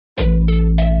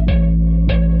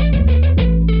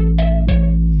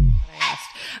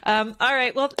All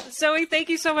right. Well, Zoe, thank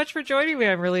you so much for joining me.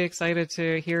 I'm really excited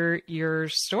to hear your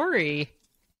story.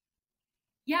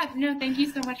 Yeah, no, thank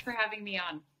you so much for having me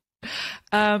on.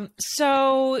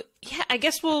 So yeah, I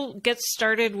guess we'll get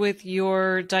started with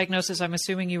your diagnosis. I'm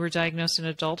assuming you were diagnosed in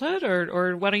adulthood,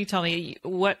 or why don't you tell me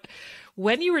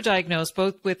when you were diagnosed,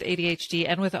 both with ADHD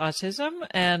and with autism,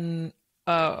 and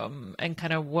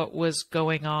kind of what was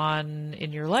going on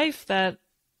in your life that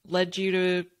led you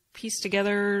to piece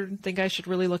together, think I should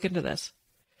really look into this.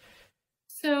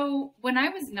 So when I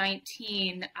was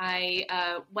 19,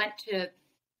 I went to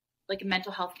like a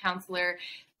mental health counselor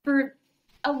for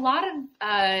a lot of,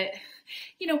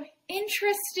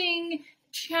 interesting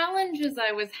challenges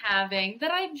I was having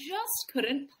that I just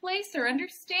couldn't place or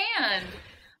understand.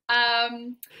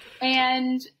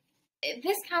 And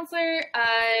this counselor,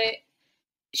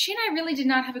 she and I really did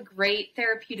not have a great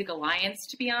therapeutic alliance,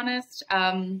 to be honest.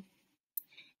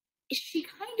 She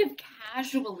kind of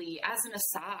casually, as an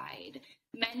aside,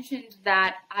 mentioned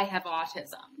that I have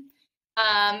autism.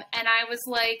 And I was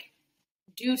like,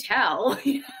 do tell.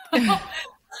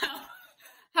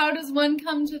 How does one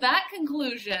come to that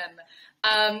conclusion?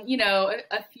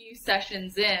 A few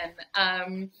sessions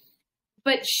in.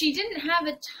 But she didn't have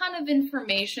a ton of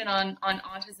information on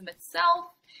autism itself.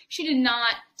 She did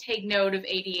not take note of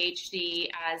ADHD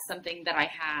as something that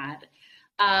I had.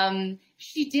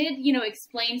 She did,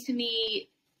 explain to me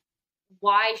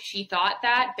why she thought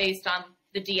that based on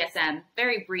the DSM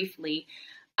very briefly.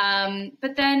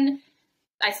 But then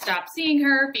I stopped seeing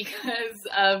her because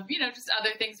of, just other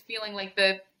things, feeling like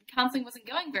the counseling wasn't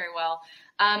going very well.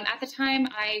 At the time,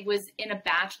 I was in a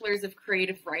bachelor's of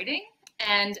creative writing,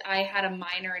 and I had a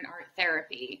minor in art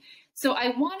therapy. So I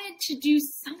wanted to do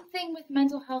something with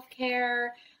mental health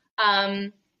care.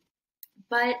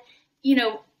 But,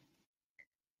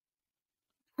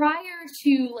 prior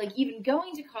to like even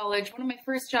going to college, one of my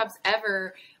first jobs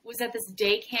ever was at this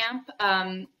day camp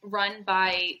run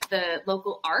by the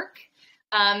local ARC.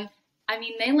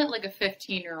 They let like a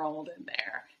 15-year-old in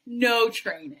there, no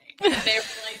training. And they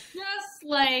were like, just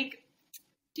like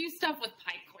do stuff with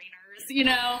pipe cleaners,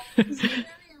 It was very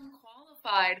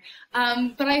unqualified.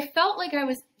 But I felt like I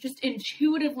was just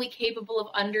intuitively capable of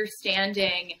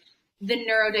understanding the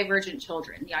neurodivergent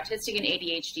children, the autistic and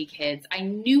ADHD kids. I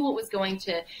knew what was going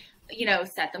to,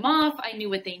 set them off. I knew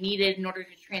what they needed in order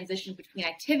to transition between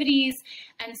activities.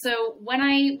 And so when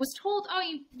I was told, oh,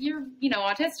 you're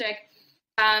autistic,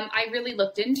 I really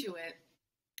looked into it,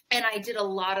 and I did a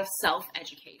lot of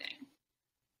self-educating.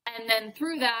 And then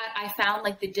through that, I found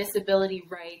like the disability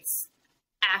rights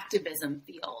activism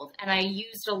field. And I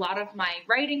used a lot of my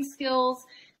writing skills,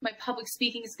 my public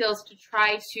speaking skills to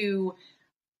try to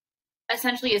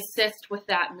essentially assist with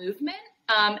that movement.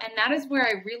 And that is where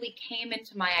I really came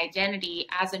into my identity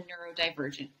as a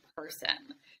neurodivergent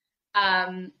person.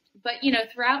 But,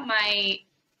 throughout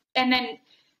and then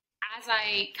as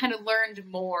I kind of learned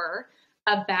more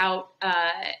about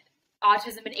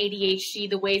autism and ADHD,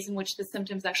 the ways in which the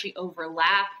symptoms actually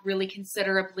overlap really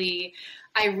considerably,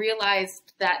 I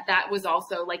realized that that was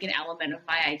also like an element of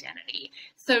my identity.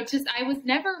 So I was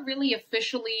never really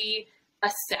officially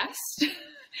assessed.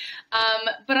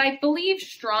 But I believe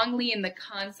strongly in the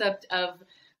concept of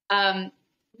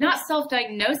not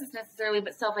self-diagnosis necessarily,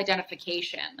 but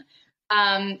self-identification,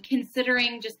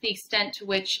 considering just the extent to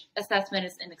which assessment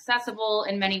is inaccessible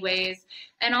in many ways,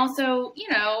 and also,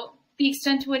 the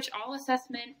extent to which all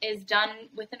assessment is done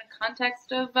within a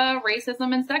context of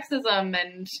racism and sexism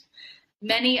and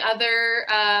many other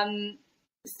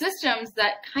systems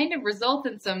that kind of result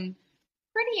in some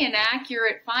pretty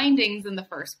inaccurate findings in the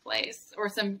first place, or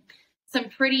some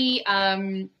pretty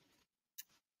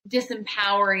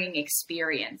disempowering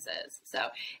experiences. So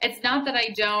it's not that I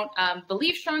don't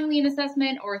believe strongly in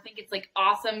assessment or think it's like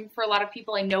awesome for a lot of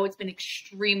people. I know it's been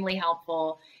extremely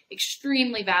helpful,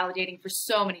 extremely validating for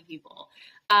so many people.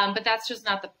 But that's just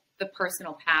not the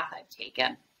personal path I've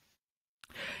taken.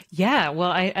 Yeah,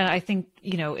 well, I think,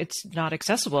 it's not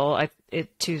accessible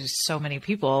to so many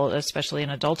people, especially in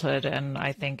adulthood. And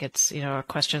I think it's, a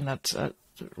question that's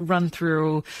run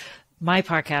through my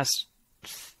podcast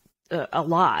a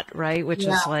lot, right? Which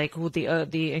is like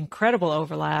the incredible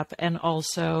overlap, and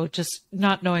also just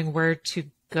not knowing where to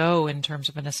go in terms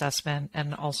of an assessment,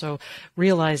 and also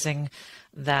realizing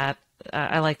that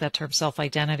I like that term,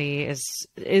 self-identity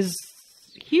is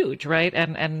huge, right?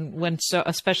 And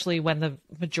especially when the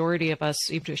majority of us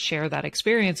seem to share that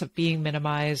experience of being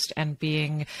minimized and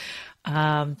being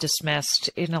dismissed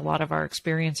in a lot of our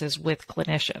experiences with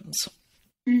clinicians.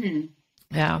 Mm-hmm.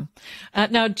 Yeah.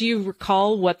 Now, do you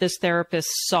recall what this therapist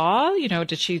saw?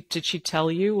 Did she tell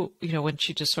you, when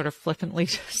she just sort of flippantly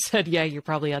said, yeah, you're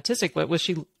probably autistic,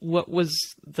 what was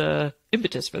the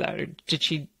impetus for that? Or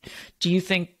do you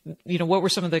think, what were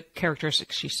some of the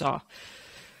characteristics she saw?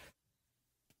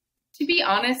 To be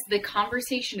honest, the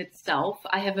conversation itself,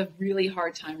 I have a really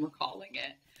hard time recalling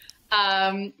it.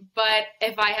 But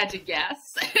if I had to guess,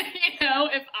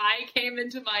 if I came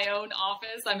into my own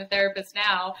office, I'm a therapist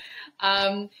now,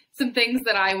 some things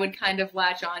that I would kind of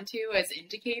latch onto as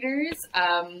indicators,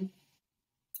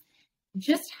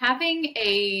 just having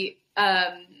a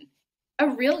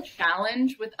real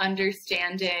challenge with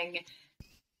understanding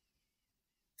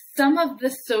some of the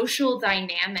social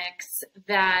dynamics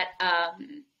that,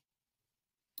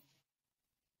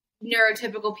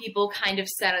 neurotypical people kind of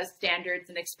set as standards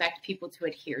and expect people to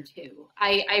adhere to.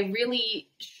 I really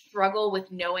struggle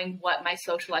with knowing what my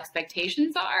social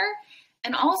expectations are,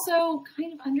 and also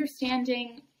kind of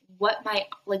understanding why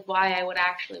I would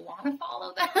actually want to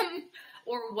follow them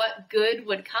or what good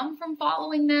would come from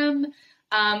following them.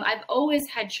 I've always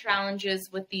had challenges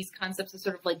with these concepts of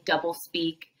sort of like double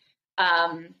speak,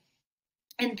 and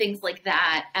things like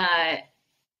that.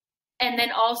 And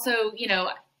then also,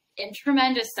 and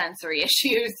tremendous sensory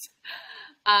issues,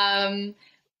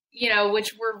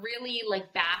 which were really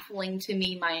like baffling to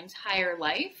me my entire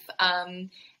life. And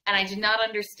I did not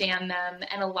understand them.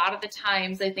 And a lot of the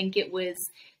times I think it was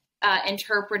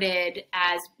interpreted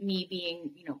as me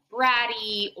being,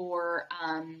 bratty or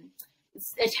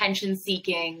attention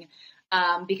seeking,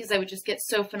 because I would just get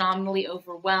so phenomenally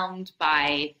overwhelmed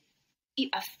by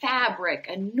a fabric,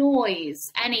 a noise,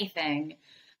 anything.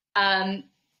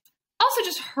 Also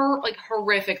just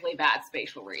horrifically bad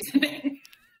spatial reasoning.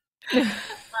 So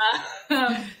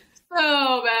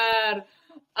bad.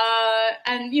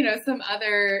 And, some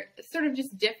other sort of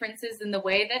just differences in the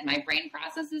way that my brain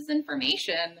processes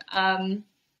information.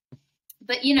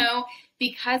 But,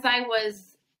 because I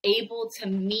was able to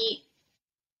meet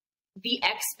the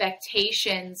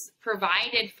expectations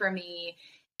provided for me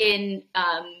in,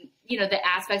 the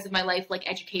aspects of my life, like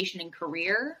education and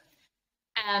career,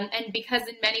 and because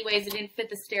in many ways it didn't fit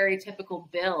the stereotypical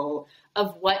bill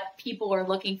of what people are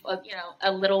looking for,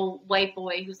 a little white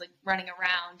boy who's like running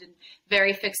around and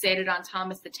very fixated on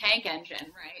Thomas the Tank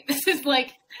Engine, right? This is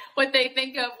like what they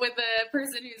think of with a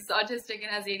person who's autistic and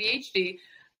has ADHD.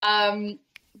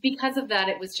 Because of that,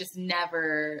 it was just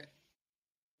never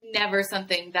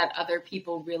something that other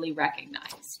people really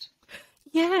recognized.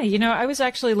 Yeah, I was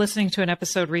actually listening to an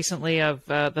episode recently of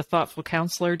The Thoughtful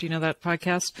Counselor. Do you know that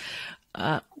podcast?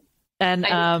 So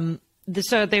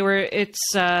they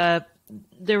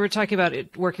were talking about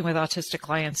it, working with autistic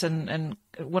clients, and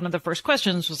one of the first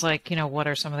questions was like, what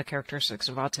are some of the characteristics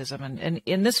of autism?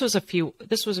 And this was a few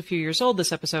years old,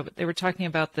 this episode, but they were talking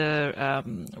about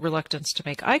the reluctance to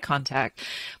make eye contact,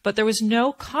 but there was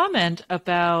no comment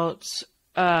about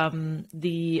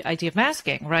the idea of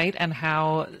masking, right? And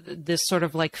how this sort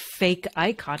of like fake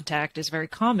eye contact is very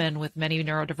common with many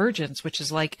neurodivergents, which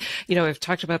is like, we've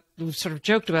sort of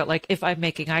joked about, like, if I'm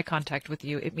making eye contact with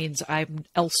you, it means I'm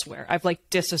elsewhere. I've like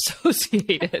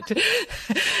disassociated.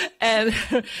 And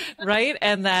right.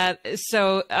 And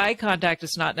so eye contact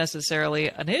is not necessarily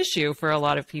an issue for a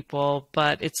lot of people,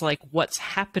 but it's like what's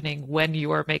happening when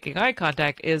you are making eye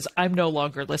contact is I'm no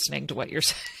longer listening to what you're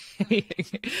saying.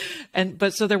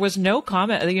 But so there was no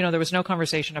comment, there was no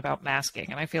conversation about masking.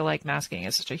 And I feel like masking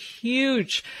is such a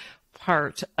huge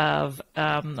part of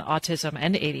autism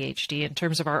and ADHD in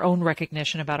terms of our own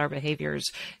recognition about our behaviors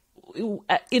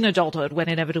in adulthood, when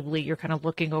inevitably you're kind of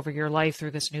looking over your life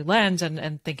through this new lens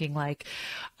and thinking like,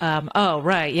 oh,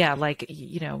 right. Yeah. Like,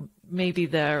 maybe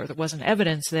there wasn't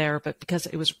evidence there, but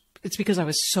it's because I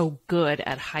was so good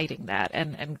at hiding that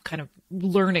and kind of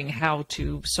learning how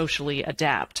to socially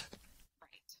adapt.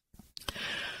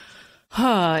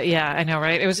 Right. Yeah, I know,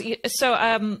 right? It was so.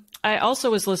 I also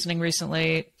was listening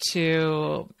recently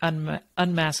to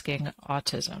Unmasking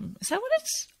Autism. Is that what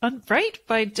it's right,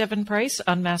 by Devin Price?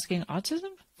 Unmasking Autism.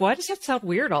 Why does that sound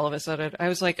weird all of a sudden? I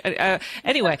was like,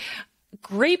 anyway.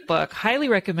 Great book. Highly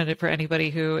recommended for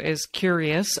anybody who is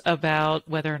curious about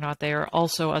whether or not they are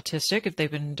also autistic, if they've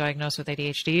been diagnosed with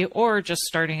ADHD, or just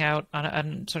starting out on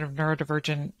a sort of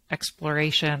neurodivergent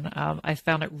exploration. I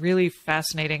found it really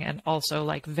fascinating, and also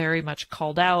like very much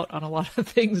called out on a lot of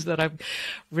things that I'm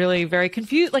really very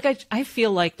confused. Like I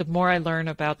feel like the more I learn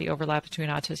about the overlap between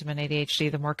autism and ADHD,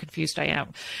 the more confused I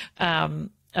am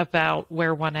about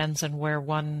where one ends and where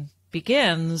one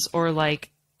begins, or like,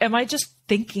 am I just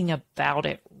thinking about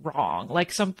it wrong.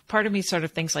 Like some part of me sort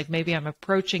of thinks like maybe I'm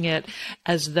approaching it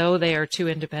as though they are two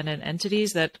independent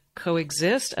entities that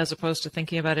coexist, as opposed to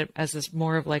thinking about it as this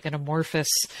more of like an amorphous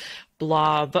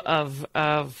blob of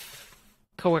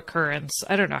co-occurrence.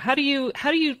 I don't know. How do you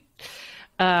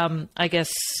I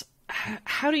guess,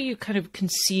 how do you kind of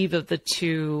conceive of the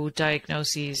two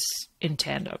diagnoses in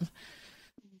tandem?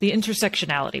 The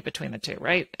intersectionality between the two,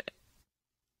 right?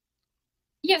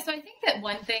 Yeah, so I think that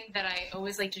one thing that I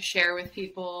always like to share with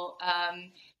people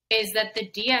is that the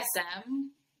DSM,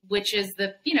 which is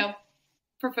the,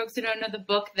 for folks who don't know, the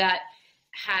book that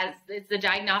it's the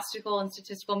Diagnostical and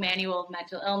Statistical Manual of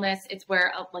Mental Illness. It's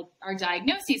where like our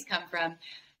diagnoses come from.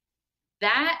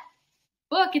 That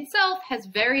book itself has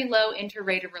very low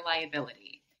inter-rater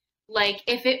reliability. Like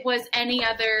if it was any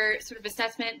other sort of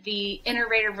assessment, the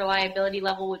inter-rater reliability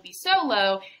level would be so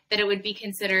low that it would be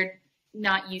considered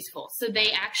not useful. So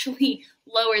they actually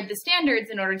lowered the standards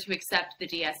in order to accept the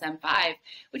DSM-5,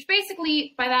 which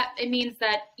basically by that, it means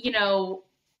that,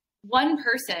 one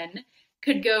person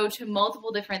could go to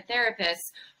multiple different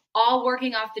therapists, all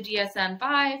working off the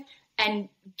DSM-5 and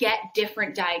get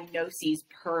different diagnoses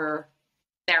per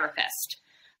therapist.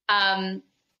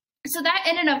 So that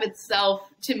in and of itself,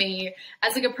 to me,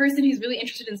 as like a person who's really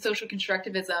interested in social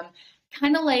constructivism,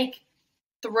 kind of like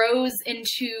throws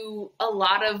into a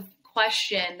lot of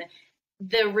question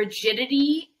the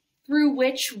rigidity through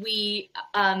which we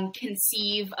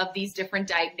conceive of these different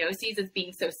diagnoses as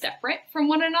being so separate from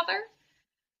one another.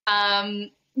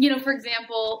 For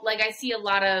example, like I see a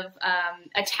lot of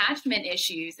attachment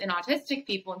issues in autistic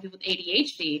people and people with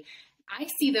ADHD. I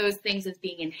see those things as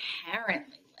being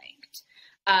inherently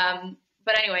linked.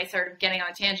 But anyway, sort of getting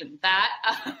on a tangent with that.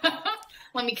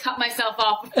 Let me cut myself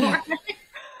off before.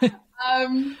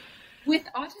 With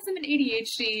autism and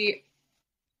ADHD,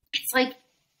 it's like,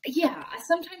 yeah,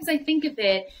 sometimes I think of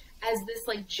it as this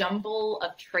like jumble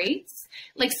of traits.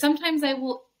 Like sometimes I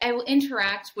will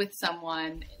interact with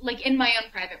someone, like in my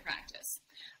own private practice,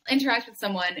 interact with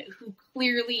someone who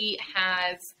clearly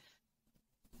has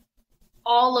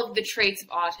all of the traits of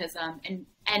autism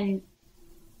and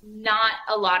not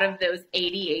a lot of those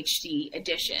ADHD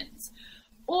additions,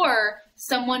 or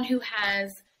someone who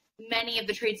has many of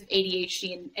the traits of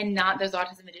ADHD and not those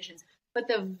autism additions. But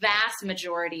the vast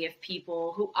majority of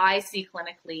people who I see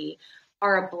clinically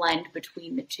are a blend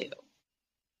between the two.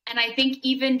 And I think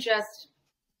even just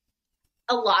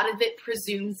a lot of it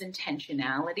presumes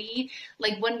intentionality.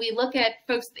 Like when we look at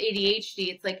folks with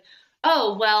ADHD, it's like,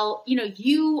 oh, well,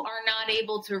 you are not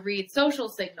able to read social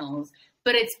signals,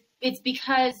 but it's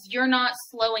because you're not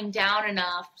slowing down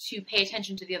enough to pay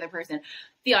attention to the other person.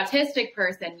 The autistic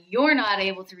person, you're not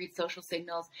able to read social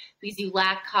signals because you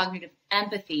lack cognitive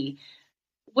empathy.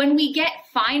 When we get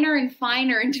finer and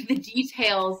finer into the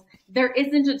details, there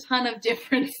isn't a ton of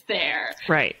difference there.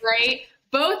 Right. Right?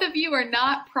 Both of you are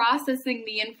not processing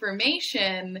the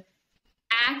information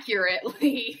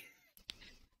accurately.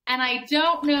 And I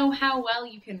don't know how well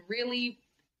you can really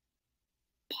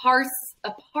parse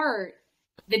apart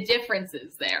the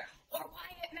differences there, or why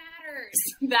it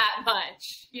matters that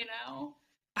much,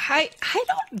 I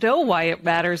don't know why it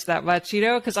matters that much,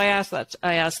 because I ask that,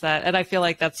 and I feel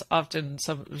like that's often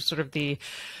some sort of the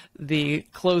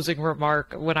closing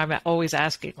remark when I'm always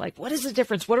asking, like, what is the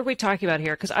difference? What are we talking about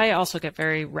here? Because I also get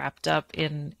very wrapped up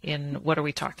in what are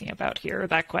we talking about here?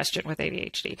 That question with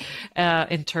ADHD,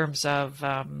 in terms of,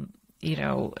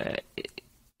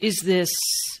 is this,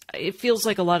 it feels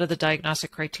like a lot of the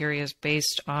diagnostic criteria is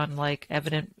based on like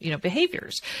evident,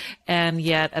 behaviors. And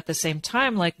yet at the same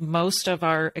time, like most of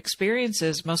our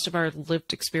experiences, most of our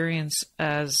lived experience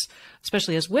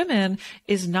especially as women,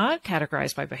 is not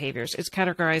categorized by behaviors. It's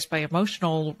categorized by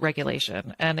emotional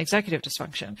regulation and executive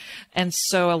dysfunction. And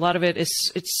so a lot of it's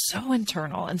so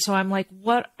internal. And so I'm like,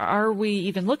 what are we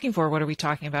even looking for? What are we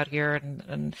talking about here?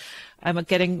 And I'm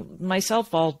getting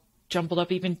myself all jumbled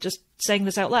up even just saying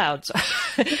this out loud. So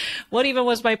what even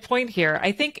was my point here?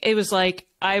 I think it was like,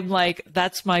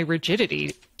 that's my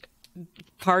rigidity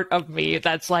part of me.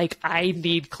 That's like, I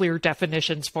need clear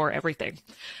definitions for everything.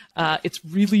 It's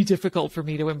really difficult for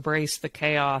me to embrace the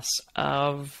chaos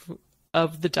of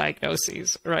the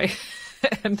diagnoses, right?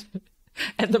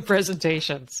 and the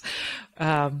presentations.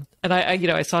 And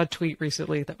I saw a tweet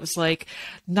recently that was like,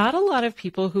 not a lot of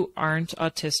people who aren't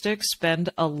autistic spend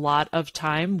a lot of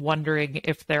time wondering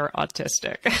if they're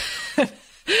autistic.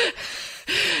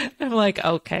 I'm like,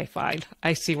 okay, fine.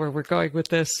 I see where we're going with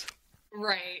this.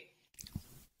 Right.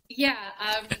 Yeah.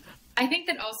 I think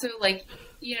that also like,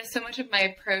 so much of my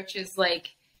approach is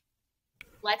like,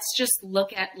 let's just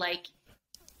look at like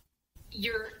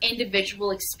your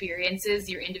individual experiences,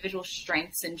 your individual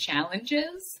strengths and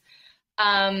challenges.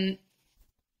 A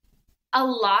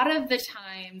lot of the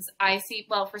times I see,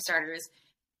 well, for starters,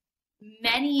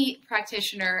 many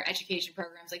practitioner education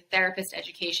programs like therapist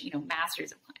education,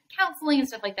 masters of client counseling and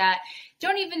stuff like that,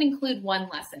 don't even include one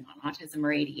lesson on autism or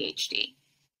ADHD,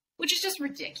 which is just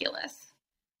ridiculous.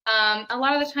 A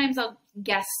lot of the times I'll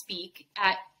guest speak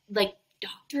at like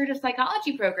doctorate of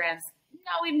psychology programs.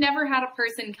 No, we've never had a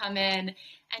person come in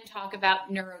and talk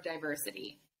about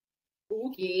neurodiversity.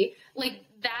 Okay. Like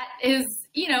that is,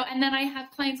 and then I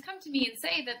have clients come to me and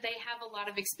say that they have a lot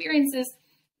of experiences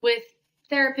with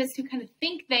therapists who kind of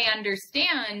think they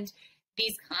understand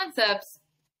these concepts,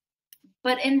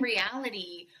 but in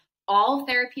reality, all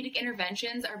therapeutic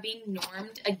interventions are being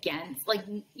normed against,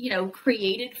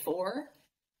 created for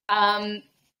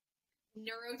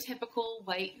neurotypical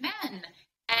white men.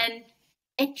 And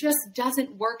it just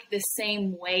doesn't work the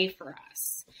same way for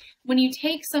us. When you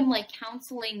take some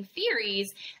counseling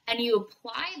theories and you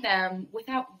apply them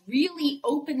without really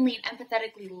openly and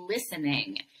empathetically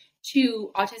listening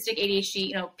to autistic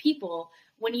ADHD, people,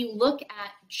 when you look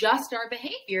at just our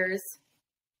behaviors,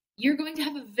 you're going to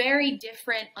have a very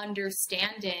different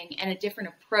understanding and a different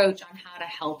approach on how to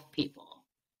help people.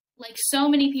 Like so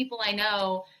many people I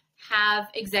know have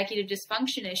executive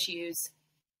dysfunction issues,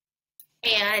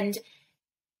 and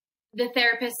the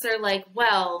therapists are like,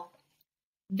 well,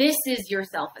 this is your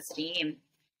self-esteem,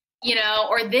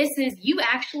 or this is you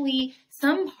actually,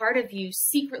 some part of you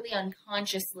secretly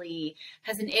unconsciously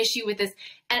has an issue with this,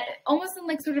 and almost in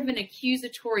sort of an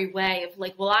accusatory way of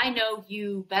well, I know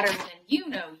you better than you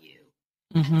know you.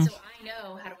 Mm-hmm. And so I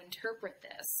know how to interpret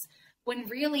this, when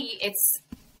really it's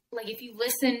if you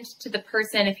listened to the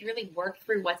person, if you really work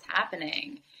through what's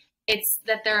happening, it's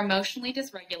that they're emotionally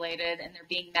dysregulated and they're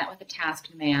being met with a task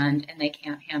demand and they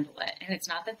can't handle it. And it's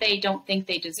not that they don't think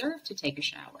they deserve to take a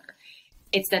shower.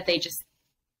 It's that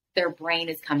their brain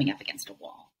is coming up against a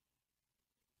wall.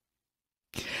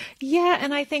 Yeah.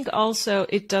 And I think also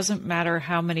it doesn't matter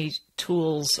how many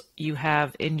tools you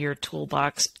have in your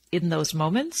toolbox in those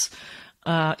moments.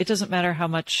 It doesn't matter how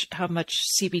much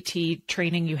CBT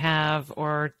training you have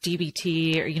or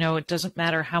DBT, or, it doesn't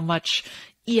matter how much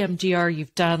EMDR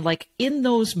you've done. In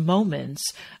those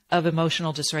moments of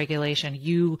emotional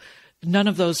dysregulation, none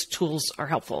of those tools are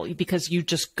helpful because you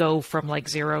just go from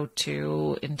 0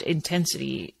 to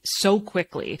intensity so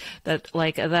quickly that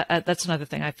that's another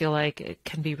thing I feel like it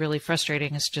can be really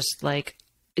frustrating. It's just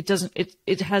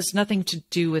it has nothing to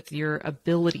do with your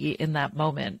ability in that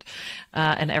moment,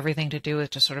 and everything to do with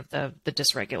just sort of the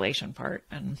dysregulation part.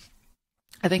 And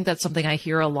I think that's something I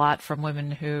hear a lot from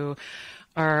women who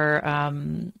are,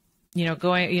 okay, let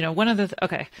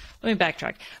me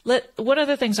backtrack. One of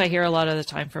the things I hear a lot of the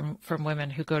time from women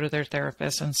who go to their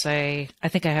therapist and say, I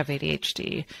think I have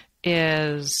ADHD,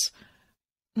 is,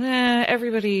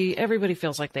 everybody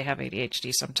feels like they have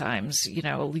ADHD sometimes.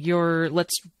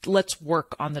 Let's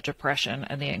work on the depression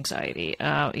and the anxiety.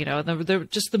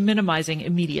 Just the minimizing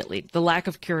immediately, the lack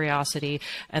of curiosity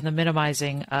and the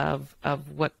minimizing of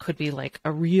what could be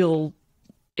a real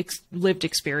lived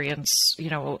experience,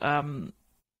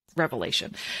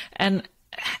 revelation. And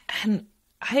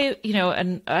I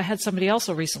had somebody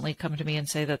also recently come to me and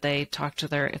say that they talked to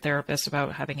their therapist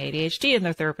about having ADHD, and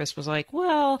their therapist was like,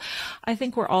 well, I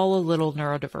think we're all a little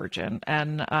neurodivergent,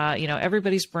 and,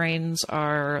 everybody's brains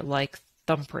are like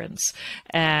thumbprints,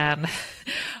 and,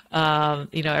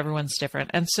 everyone's different.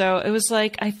 And so it was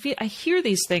I hear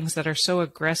these things that are so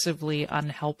aggressively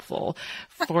unhelpful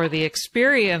for the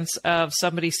experience of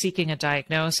somebody seeking a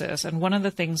diagnosis. And one of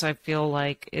the things I feel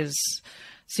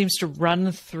seems to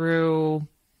run through,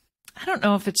 I don't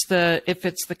know if it's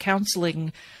the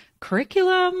counseling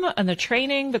curriculum and the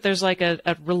training, but there's a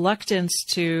reluctance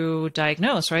to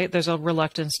diagnose, right? There's a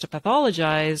reluctance to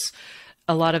pathologize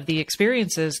a lot of the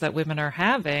experiences that women are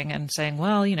having and saying,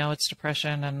 well, it's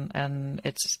depression and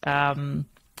it's,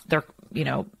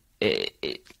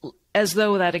 as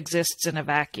though that exists in a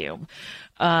vacuum.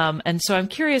 And so I'm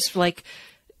curious,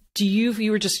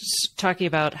 you were just talking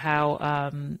about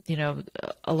how,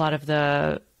 a lot of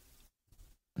the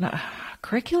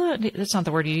curricula, that's not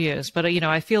the word you use, but,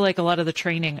 I feel like a lot of the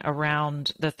training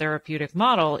around the therapeutic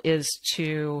model is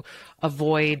to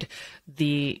avoid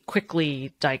the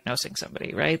quickly diagnosing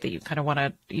somebody, right? That you kind of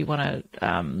want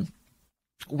to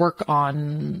work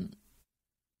on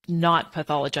not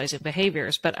pathologizing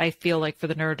behaviors. But I feel like for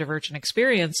the neurodivergent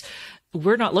experience,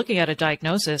 we're not looking at a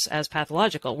diagnosis as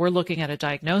pathological. We're looking at a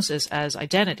diagnosis as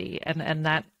identity. And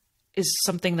that is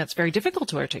something that's very difficult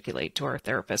to articulate to our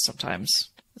therapists sometimes.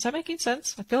 Is that making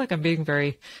sense? I feel like I'm being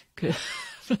very good.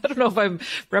 I don't know if I'm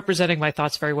representing my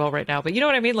thoughts very well right now, but you know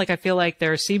what I mean? Like, I feel like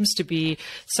there seems to be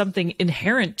something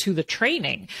inherent to the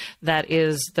training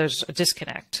there's a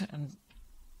disconnect.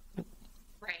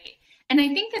 Right. And I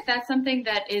think that that's something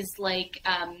that is like,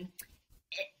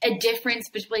 a difference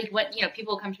between like what,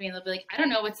 people come to me and they'll be like, I don't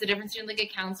know what's the difference between like a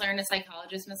counselor and a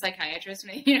psychologist and a psychiatrist,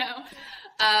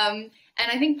 and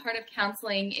I think part of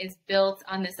counseling is built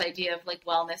on this idea of like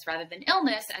wellness rather than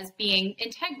illness as being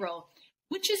integral,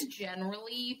 which is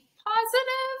generally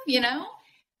positive,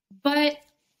 but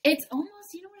it's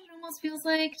almost, what it almost feels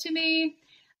like to me.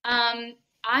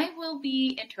 I will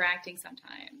be interacting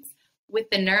sometimes with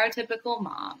the neurotypical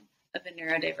mom of a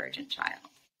neurodivergent child.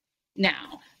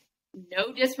 Now,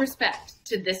 no disrespect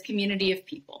to this community of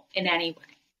people in any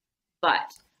way,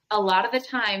 but a lot of the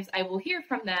times I will hear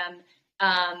from them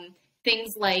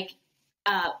things like,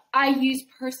 I use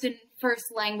person first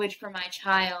language for my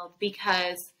child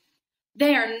because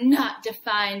they are not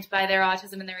defined by their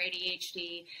autism and their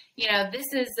ADHD.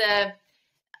 This is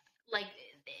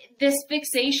this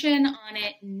fixation on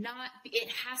it, it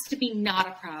has to be not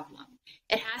a problem.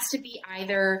 It has to be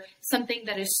either something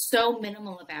that is so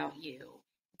minimal about you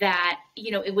that,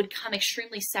 it would come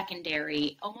extremely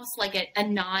secondary, almost like a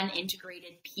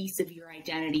non-integrated piece of your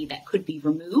identity that could be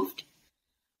removed,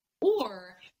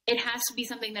 or it has to be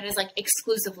something that is like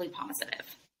exclusively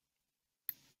positive.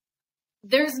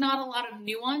 There's not a lot of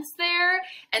nuance there,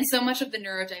 and so much of the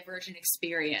neurodivergent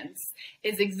experience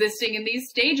is existing in these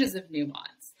stages of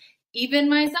nuance. Even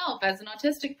myself as an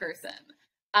autistic person,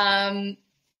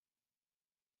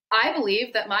 I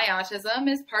believe that my autism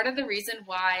is part of the reason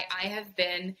why I have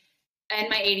been, and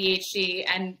my ADHD,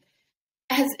 and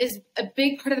is a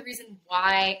big part of the reason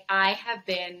why I have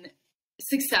been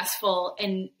successful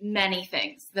in many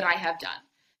things that I have done.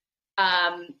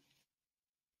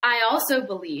 I also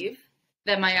believe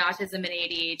that my autism and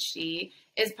ADHD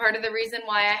is part of the reason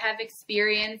why I have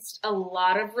experienced a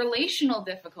lot of relational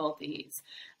difficulties.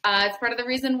 It's part of the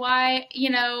reason why,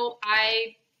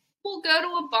 I will go to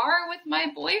a bar with my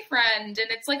boyfriend and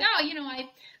it's like, I hosted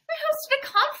a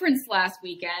conference last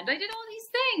weekend. I did all these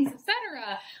things,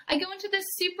 etc. I go into this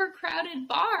super crowded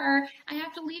bar. I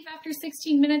have to leave after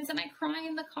 16 minutes and I cry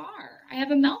in the car. I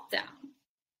have a meltdown.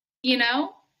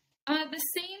 The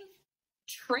same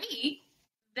trait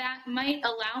that might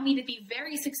allow me to be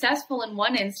very successful in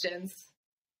one instance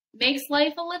makes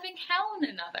life a living hell in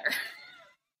another.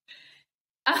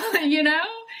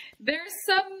 There's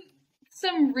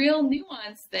some real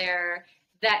nuance there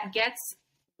that gets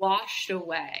washed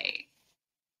away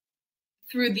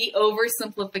through the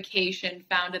oversimplification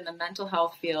found in the mental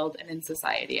health field and in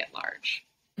society at large.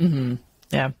 Mm-hmm.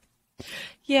 Yeah.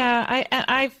 Yeah.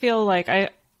 I feel like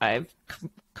I've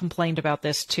complained about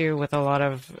this too with a lot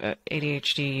of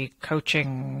ADHD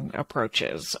coaching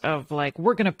approaches of like,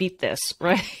 we're going to beat this,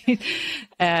 right?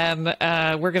 And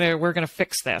we're going to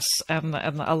fix this. And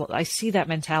I see that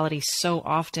mentality so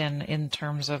often in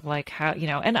terms of like how,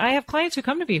 and I have clients who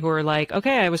come to me who are like,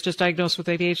 okay, I was just diagnosed with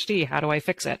ADHD. How do I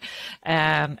fix it?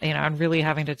 And, I'm really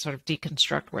having to sort of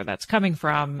deconstruct where that's coming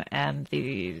from and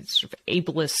the sort of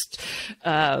ableist,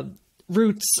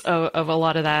 roots of a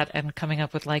lot of that, and coming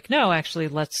up with like, no, actually,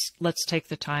 let's take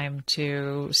the time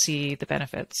to see the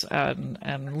benefits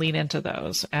and lean into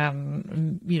those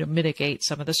and mitigate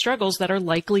some of the struggles that are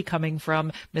likely coming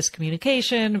from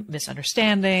miscommunication,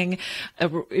 misunderstanding,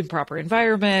 improper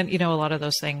environment, a lot of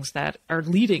those things that are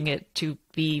leading it to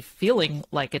be feeling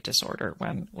like a disorder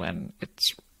when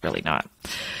it's really not.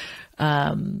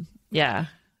 Yeah.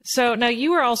 So now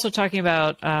you were also talking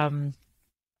about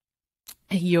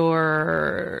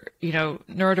your,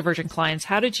 neurodivergent clients.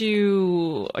 How do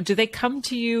they come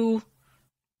to you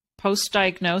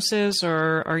post-diagnosis,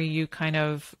 or are you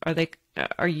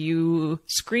are you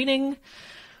screening?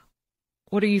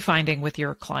 What are you finding with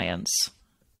your clients?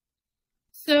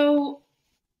 So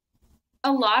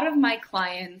a lot of my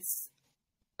clients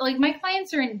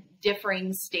are in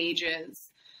differing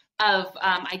stages of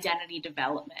identity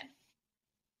development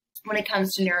when it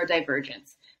comes to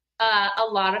neurodivergence. A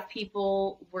lot of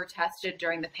people were tested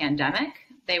during the pandemic.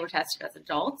 They were tested as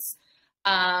adults.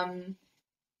 Other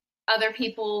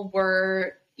people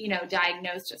were,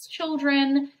 diagnosed as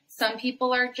children. Some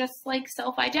people are just like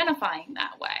self-identifying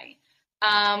that way.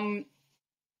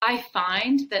 I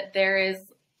find that there is,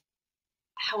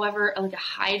 however, like a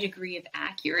high degree of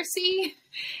accuracy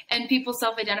in people's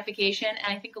self-identification.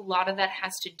 And I think a lot of that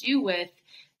has to do with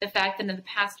the fact that in the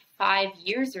past 5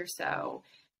 years or so,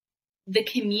 the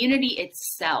community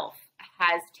itself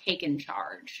has taken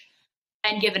charge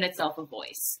and given itself a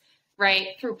voice, right?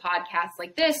 Through podcasts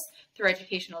like this, through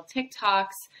educational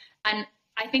TikToks. And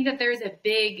I think that there's a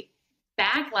big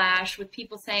backlash with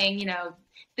people saying, you know,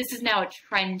 this is now a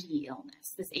trendy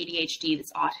illness, this ADHD,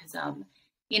 this autism.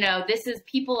 You know, this is,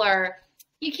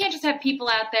 you can't just have people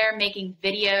out there making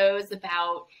videos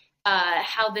about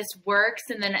how this works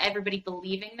and then everybody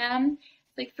believing them.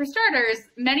 Like, for starters,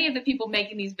 many of the people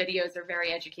making these videos are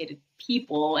very educated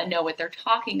people and know what they're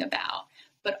talking about.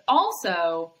 But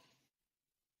also,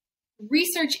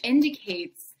 research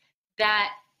indicates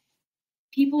that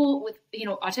people with, you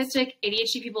know, autistic,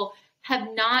 ADHD people have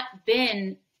not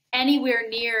been anywhere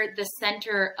near the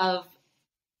center of,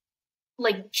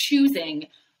 like, choosing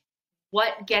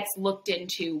what gets looked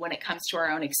into when it comes to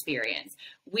our own experience.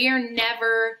 We are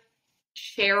never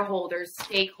shareholders,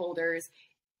 stakeholders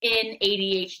in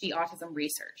ADHD autism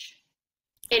research.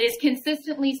 It is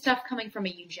consistently stuff coming from a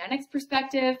eugenics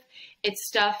perspective. It's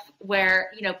stuff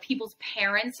where, you know, people's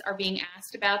parents are being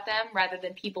asked about them rather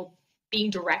than people being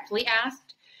directly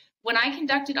asked. When I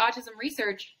conducted autism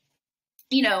research,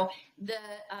 you know, the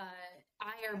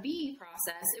IRB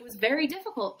process, it was very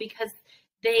difficult because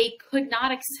they could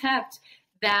not accept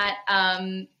that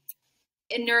a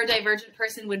neurodivergent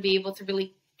person would be able to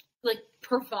really, like,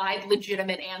 provide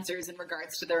legitimate answers in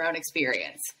regards to their own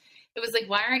experience. It was like,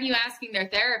 why aren't you asking their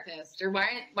therapist, or why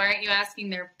aren't you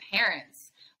asking their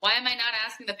parents? Why am I not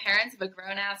asking the parents of a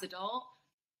grown-ass adult?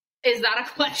 Is that a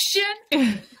question?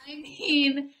 I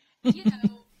mean, you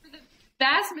know, for the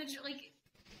vast majority, like,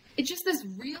 it's just this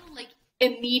real, like,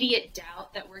 immediate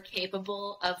doubt that we're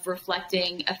capable of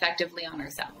reflecting effectively on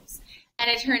ourselves. And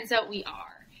it turns out we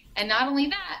are. And not only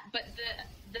that, but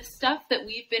the stuff that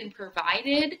we've been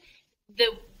provided,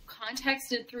 the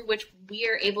context through which we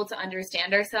are able to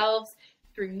understand ourselves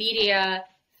through media,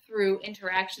 through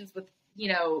interactions with,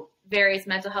 you know, various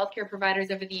mental health care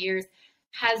providers over the years,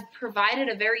 has provided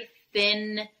a very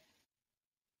thin,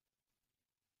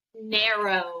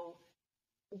 narrow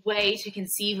way to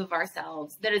conceive of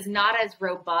ourselves that is not as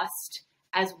robust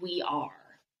as we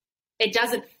are. It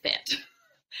doesn't fit.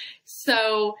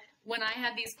 So when I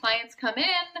have these clients come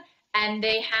in and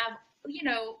they have, you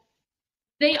know,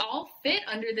 they all fit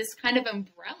under this kind of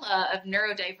umbrella of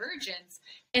neurodivergence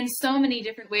in so many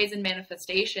different ways and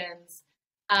manifestations.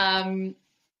 And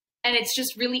it's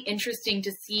just really interesting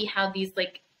to see how these,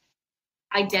 like,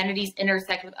 identities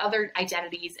intersect with other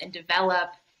identities and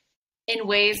develop in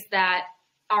ways that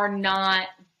are not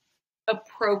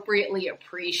appropriately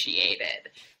appreciated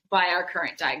by our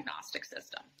current diagnostic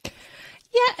system.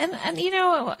 Yeah. And you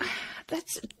know,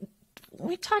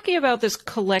 we're talking about this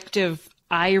collective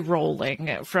eye rolling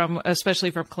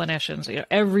especially from clinicians. You know,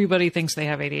 everybody thinks they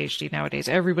have ADHD nowadays.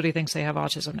 Everybody thinks they have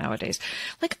autism nowadays.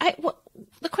 Like,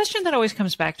 the question that always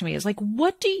comes back to me is, like,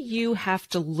 what do you have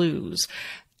to lose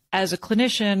as a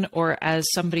clinician or as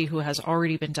somebody who has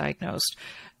already been diagnosed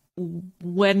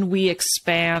when we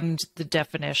expand the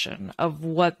definition of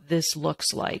what this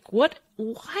looks like?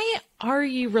 Why are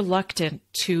you reluctant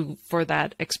for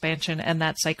that expansion and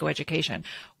that psychoeducation?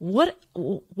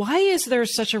 Why is there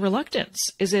such a reluctance?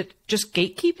 Is it just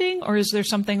gatekeeping, or is there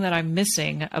something that I'm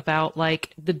missing about,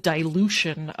 like, the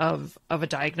dilution of a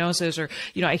diagnosis? Or,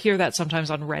 you know, I hear that sometimes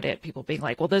on Reddit, people being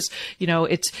like, well, this, you know,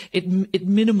 it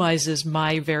minimizes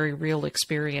my very real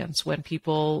experience when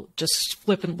people just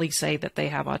flippantly say that they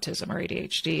have autism or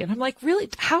ADHD. And I'm like, really,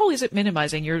 how is it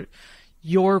minimizing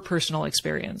your personal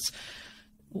experience?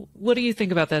 What do you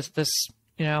think about this,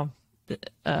 you know,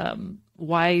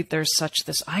 why there's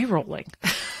this eye rolling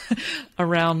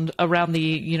around the,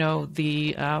 you know,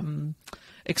 the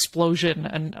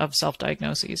explosion of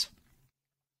self-diagnoses?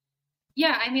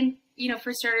 Yeah. I mean, you know,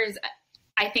 for starters,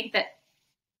 I think that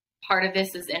part of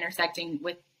this is intersecting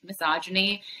with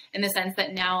misogyny, in the sense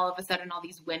that now all of a sudden all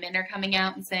these women are coming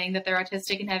out and saying that they're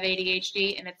autistic and have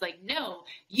ADHD. And it's like, no,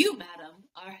 you, madam,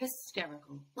 are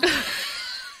hysterical.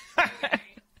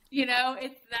 You know,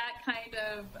 it's that kind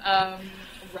of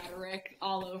rhetoric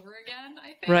all over again,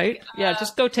 I think. Right? Yeah,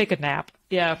 just go take a nap.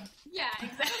 Yeah. Yeah,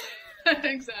 exactly.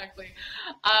 Exactly.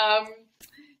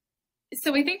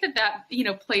 So I think that, you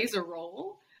know, plays a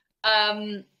role.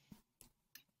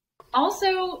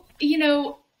 Also, you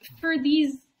know, for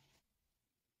these,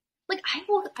 like,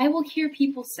 I will hear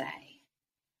people say,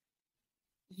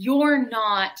 you're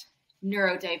not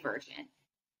neurodivergent.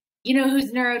 You know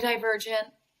who's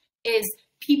neurodivergent? Is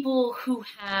people who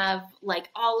have, like,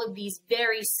 all of these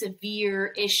very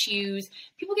severe issues.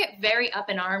 People get very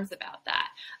up in arms about that.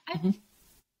 Mm-hmm.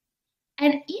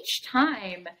 And each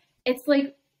time it's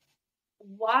like,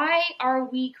 why are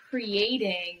we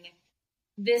creating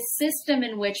this system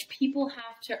in which people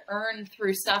have to earn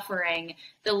through suffering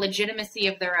the legitimacy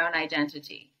of their own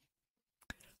identity?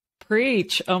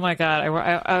 Preach. Oh my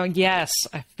God. Yes.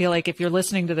 I feel like if you're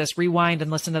listening to this, rewind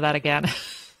and listen to that again.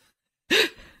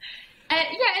 And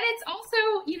it's also,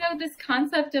 this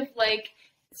concept of like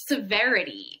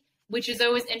severity, which is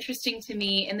always interesting to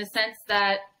me in the sense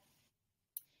that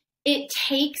it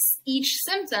takes each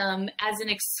symptom as an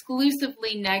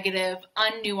exclusively negative,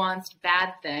 unnuanced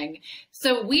bad thing.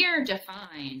 So we are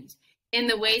defined in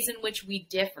the ways in which we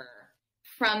differ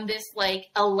from this like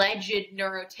alleged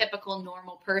neurotypical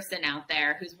normal person out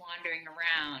there who's wandering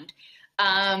around.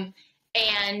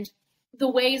 And the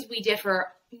ways we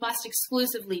differ must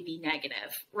exclusively be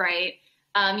negative, right?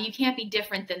 You can't be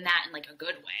different than that in like a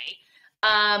good way.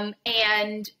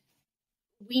 And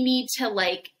we need to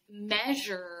like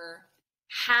measure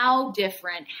how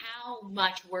different, how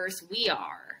much worse we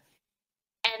are.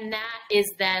 And that is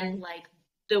then like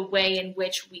the way in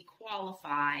which we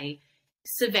qualify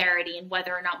severity and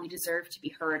whether or not we deserve to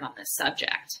be heard on this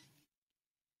subject.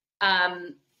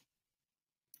 I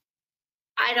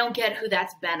don't get who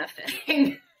that's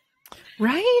benefiting.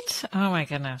 Right? Oh my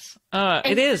goodness.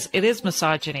 It is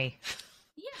misogyny.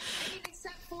 Yeah, I mean,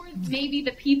 except for maybe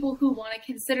the people who want to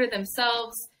consider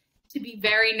themselves to be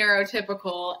very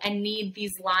neurotypical and need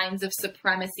these lines of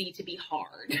supremacy to be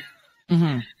hard.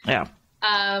 Mm-hmm. Yeah.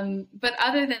 But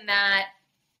other than that,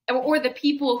 or the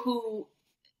people who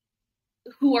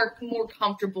are more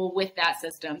comfortable with that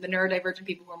system, the neurodivergent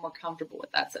people who are more comfortable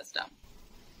with that system.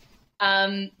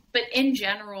 But in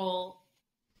general,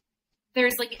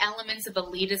 there's like elements of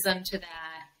elitism to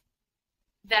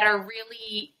that are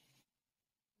really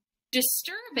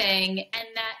disturbing and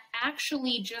that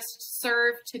actually just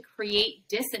serve to create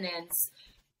dissonance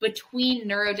between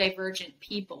neurodivergent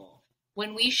people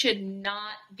when we should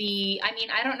not be. I mean,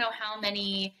 I don't know how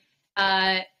many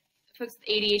folks with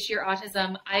ADHD or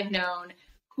autism I've known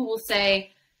who will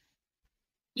say,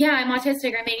 yeah, I'm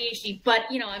autistic or I'm ADHD, but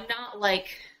I'm not like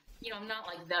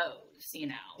those,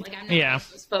 like I'm not like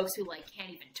those folks who like can't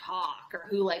even talk or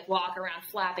who like walk around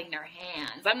flapping their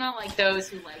hands. I'm not like those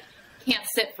who like can't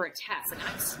sit for a test.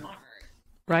 Like I'm smart.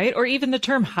 Right. Or even the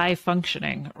term high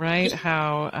functioning, right?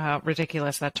 How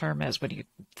ridiculous that term is when you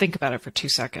think about it for 2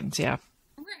 seconds. Yeah.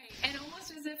 Right. And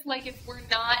almost as if like, if we're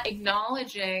not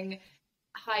acknowledging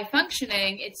high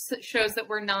functioning, it shows that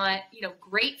we're not,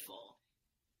 grateful.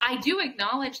 I do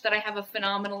acknowledge that I have a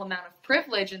phenomenal amount of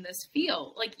privilege in this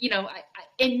field. Like, I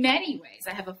in many ways,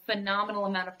 I have a phenomenal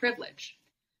amount of privilege.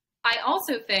 I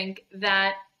also think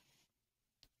that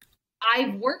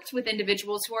I've worked with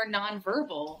individuals who are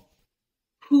nonverbal,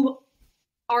 who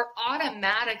are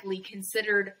automatically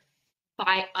considered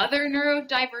by other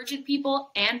neurodivergent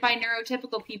people and by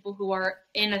neurotypical people who are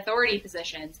in authority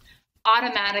positions,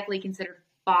 automatically considered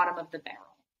bottom of the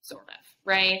barrel, sort of,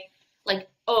 right? Like,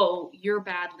 oh, you're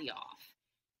badly off.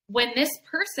 When this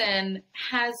person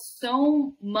has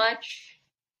so much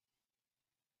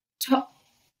to,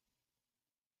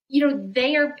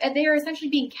 they are essentially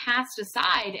being cast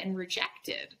aside and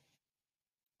rejected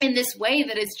in this way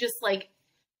that is just like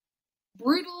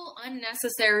brutal,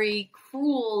 unnecessary,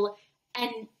 cruel,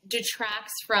 and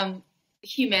detracts from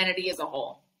humanity as a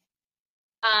whole.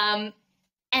 And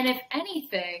if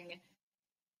anything,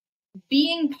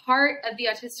 being part of the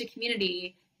autistic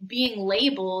community, being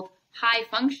labeled high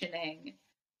functioning,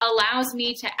 allows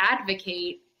me to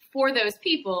advocate for those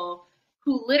people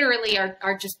who literally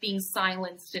are just being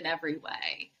silenced in every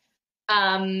way.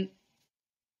 And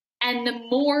the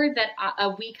more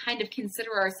that we kind of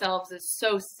consider ourselves as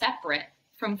so separate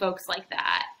from folks like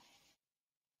that,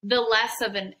 the less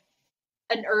of an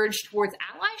urge towards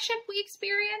allyship we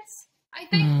experience, I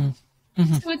think.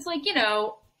 Mm-hmm. So it's like,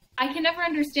 I can never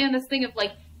understand this thing of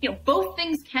like, both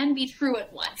things can be true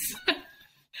at once.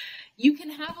 You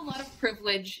can have a lot of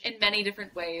privilege in many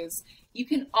different ways. You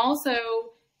can also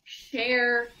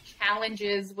share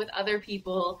challenges with other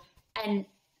people and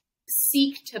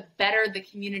seek to better the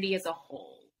community as a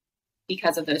whole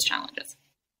because of those challenges.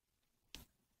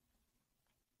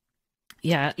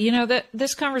 Yeah, that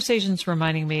this conversation's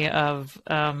reminding me of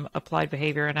applied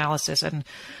behavior analysis, and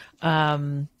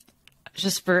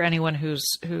just for anyone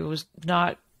who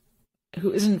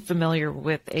isn't familiar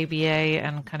with ABA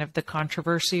and kind of the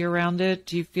controversy around it,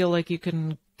 do you feel like you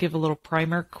can give a little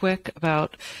primer quick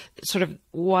about sort of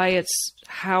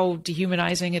how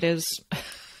dehumanizing it is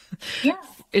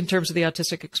in terms of the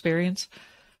autistic experience?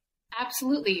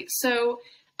 Absolutely. So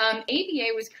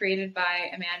ABA was created by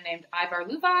a man named Ivar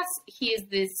Lovaas. He is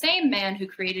the same man who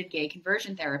created gay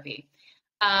conversion therapy.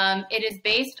 It is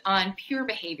based on pure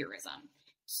behaviorism.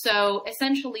 So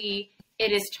essentially,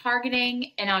 it is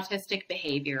targeting an autistic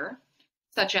behavior.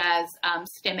 such as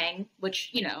stimming,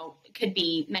 which, could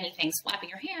be many things, flapping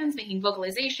your hands, making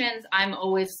vocalizations. I'm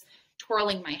always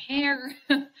twirling my hair.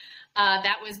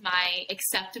 That was my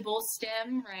acceptable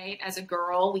stim, right? As a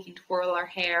girl, we can twirl our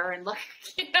hair and look,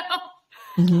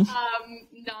 Mm-hmm.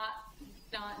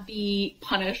 Not be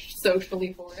punished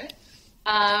socially for it.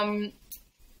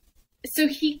 So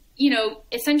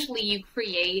essentially you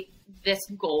create this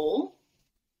goal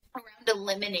around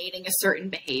eliminating a certain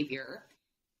behavior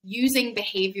using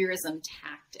behaviorism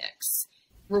tactics,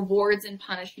 rewards and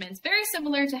punishments, very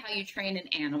similar to how you train an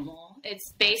animal.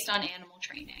 It's based on animal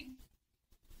training.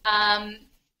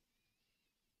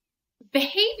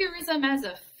 Behaviorism as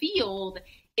a field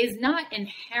is not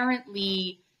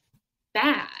inherently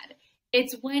bad.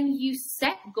 It's when you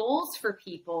set goals for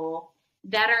people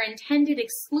that are intended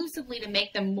exclusively to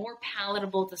make them more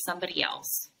palatable to somebody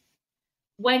else.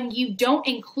 When you don't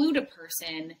include a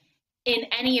person in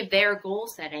any of their goal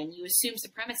setting, you assume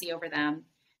supremacy over them.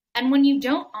 And when you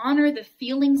don't honor the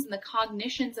feelings and the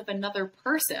cognitions of another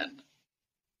person,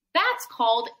 that's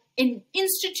called an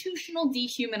institutional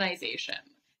dehumanization.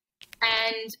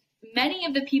 And many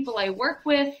of the people I work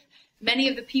with, many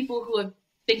of the people who have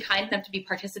been kind enough to be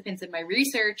participants in my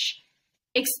research,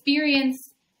 experience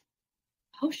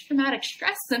post-traumatic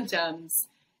stress symptoms,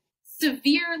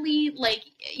 severely,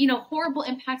 horrible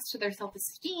impacts to their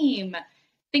self-esteem,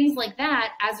 things like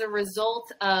that, as a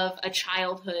result of a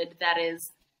childhood that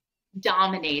is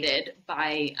dominated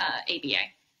by ABA.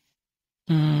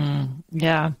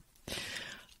 Yeah.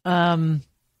 And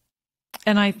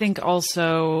I think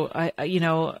also, I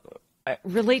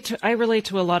relate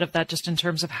to a lot of that just in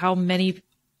terms of how many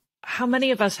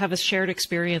of us have a shared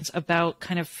experience about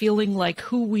kind of feeling like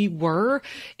who we were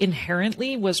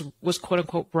inherently was quote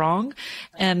unquote wrong.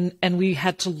 And we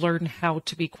had to learn how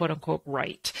to be quote unquote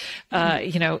right,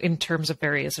 in terms of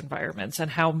various environments,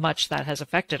 and how much that has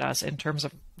affected us in terms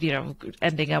of,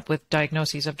 ending up with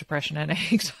diagnoses of depression and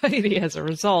anxiety as a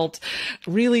result.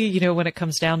 Really, when it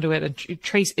comes down to it, and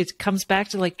it comes back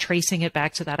to tracing it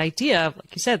back to that idea of,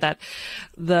 like you said, that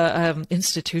the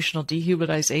institutional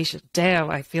dehumanization. Damn,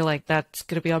 I feel like that's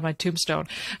going to be on my tombstone.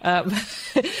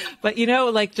 But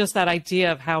just that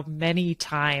idea of how many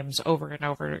times over and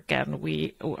over again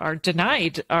we are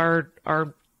denied our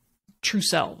true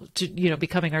self, to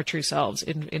becoming our true selves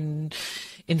in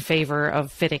favor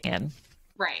of fitting in.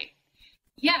 Right.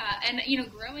 Yeah. And,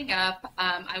 growing up,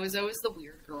 I was always the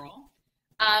weird girl.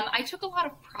 I took a lot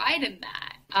of pride in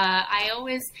that. I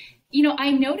always, I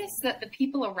noticed that the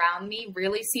people around me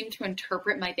really seemed to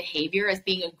interpret my behavior as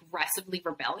being aggressively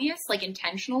rebellious,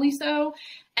 intentionally so.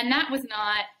 And that was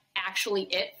not actually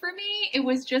it for me. It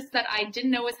was just that I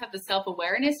didn't always have the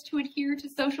self-awareness to adhere to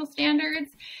social standards.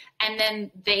 And then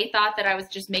they thought that I was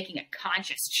just making a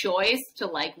conscious choice to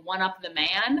one up the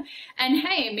man. And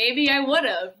hey, maybe I would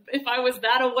have if I was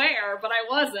that aware, but I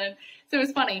wasn't. So it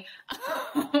was funny.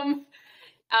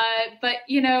 But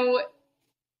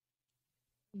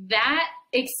that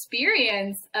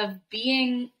experience of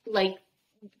being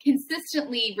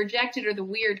consistently rejected or the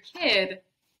weird kid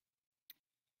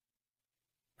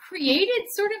created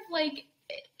sort of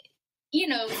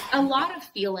a lot of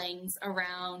feelings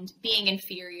around being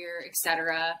inferior,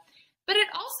 etc. But it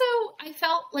also, I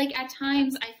felt at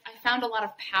times I found a lot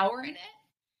of power in it.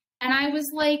 And I was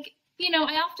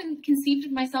I often conceived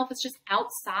of myself as just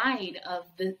outside of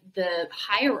the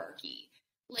hierarchy.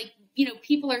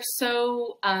 People are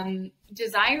so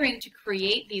desiring to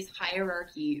create these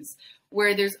hierarchies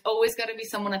where there's always got to be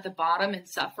someone at the bottom and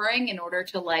suffering in order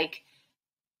to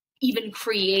even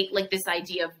create this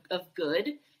idea of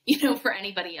good, for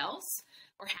anybody else,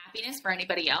 or happiness for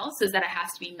anybody else, is that it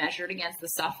has to be measured against the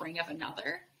suffering of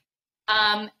another.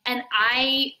 And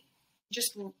I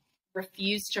just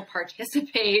refuse to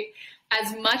participate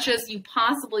as much as you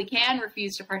possibly can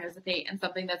refuse to participate in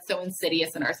something that's so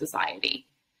insidious in our society.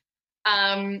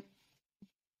 But,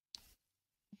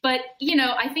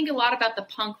 I think a lot about the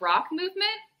punk rock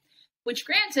movement, which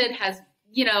granted has,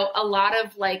 a lot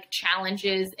of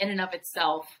challenges in and of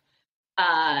itself,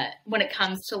 when it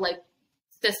comes to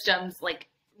systems like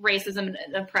racism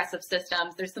and oppressive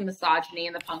systems. There's some misogyny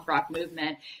in the punk rock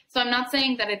movement. So I'm not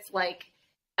saying that it's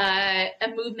a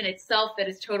movement itself that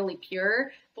is totally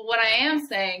pure. But what I am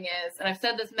saying is, and I've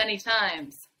said this many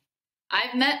times,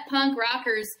 I've met punk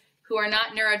rockers who are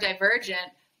not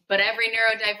neurodivergent, but every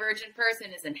neurodivergent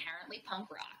person is inherently punk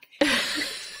rock.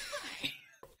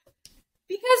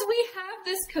 Because we have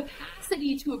this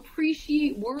capacity to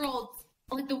appreciate worlds,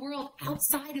 the world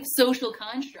outside of social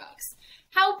constructs.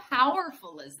 How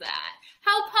powerful is that?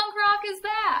 How punk rock is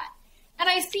that? And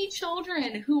I see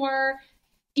children who are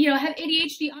have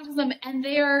ADHD, autism, and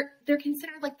they're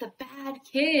considered like the bad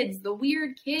kids, the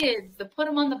weird kids, the put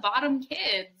them on the bottom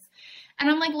kids. And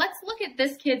I'm like, let's look at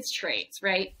this kid's traits,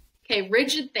 right? Okay,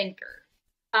 rigid thinker,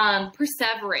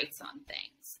 perseverates on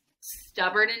things,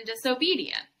 stubborn and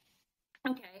disobedient.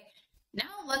 Okay,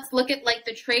 now let's look at like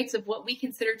the traits of what we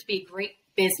consider to be a great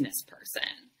business person,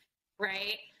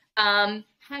 right?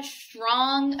 Has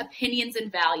strong opinions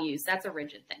and values. That's a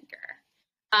rigid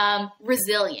thinker.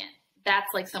 Resilient.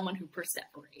 That's like someone who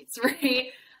perseverates,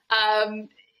 right?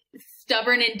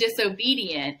 Stubborn and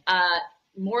disobedient.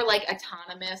 More like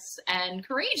autonomous and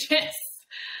courageous.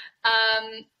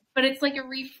 But it's like a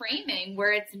reframing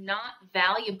where it's not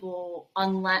valuable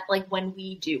unless like when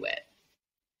we do it.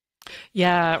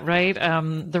 Yeah, right.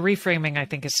 The reframing, I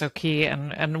think, is so key.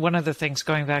 And one of the things,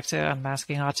 going back to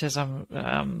Unmasking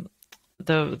Autism,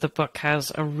 the book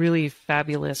has a really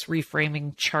fabulous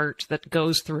reframing chart that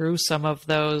goes through some of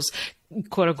those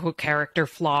quote unquote character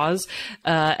flaws,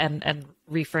 and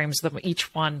reframes them,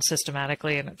 each one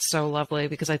systematically. And it's so lovely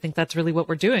because I think that's really what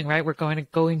we're doing, right? We're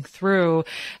going through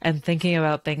and thinking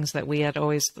about things that we had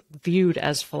always viewed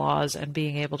as flaws and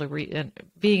being able to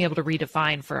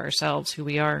redefine for ourselves who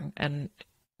we are, and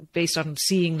based on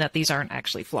seeing that these aren't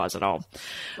actually flaws at all.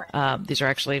 Right. These are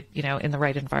actually, in the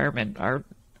right environment, are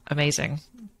amazing.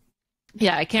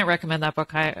 Yeah, I can't recommend that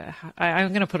book.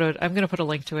 I'm gonna put a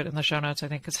link to it in the show notes, I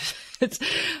think, because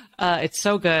it's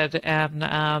so good.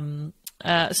 And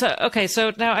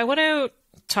so now I want to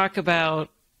talk about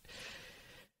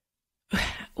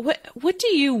what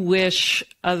do you wish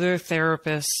other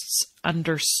therapists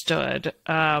understood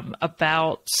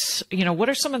about, what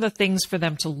are some of the things for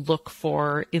them to look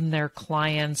for in their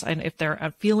clients, and if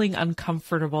they're feeling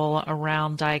uncomfortable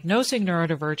around diagnosing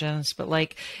neurodivergence, but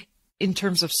like in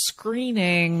terms of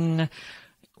screening,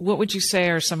 what would you say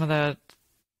are some of the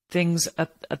things a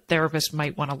therapist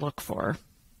might want to look for?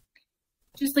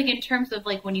 Just like in terms of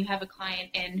like when you have a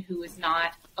client in who is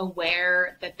not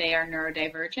aware that they are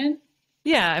neurodivergent.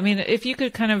 Yeah, I mean, if you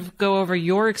could kind of go over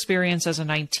your experience as a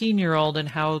 19-year-old and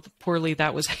how poorly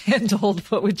that was handled,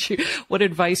 what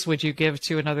advice would you give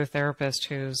to another therapist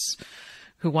who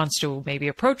wants to maybe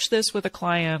approach this with a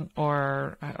client,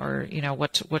 or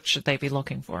what should they be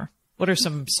looking for? What are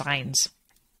some signs?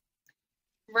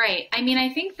 Right. I mean, I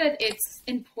think that it's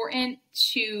important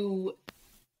to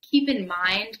keep in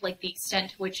mind like the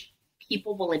extent to which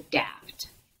people will adapt.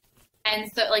 And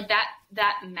so like that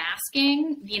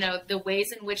masking, the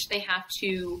ways in which they have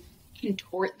to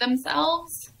contort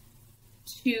themselves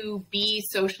to be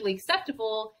socially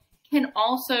acceptable can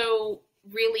also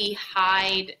really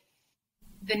hide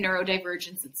the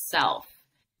neurodivergence itself.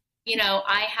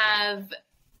 I have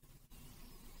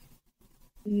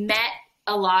met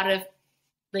a lot of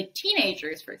like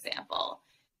teenagers, for example,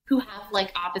 who have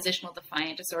like oppositional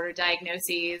defiant disorder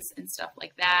diagnoses and stuff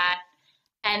like that.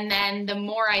 And then the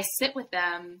more I sit with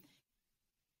them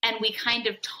and we kind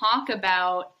of talk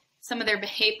about some of their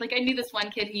behavior, like I knew this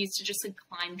one kid who used to just like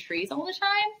climb trees all the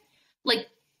time, like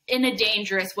in a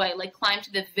dangerous way, like climb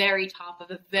to the very top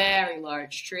of a very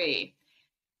large tree,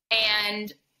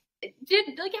 and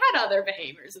had other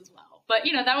behaviors as well. But,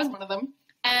 that was one of them.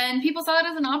 And people saw it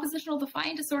as an oppositional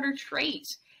defiant disorder trait.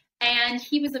 And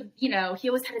he was he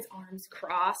always had his arms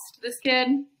crossed, this kid.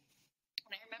 And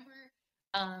I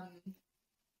remember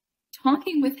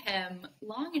talking with him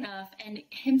long enough and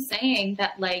him saying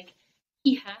that like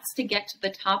he has to get to the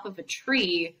top of a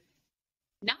tree,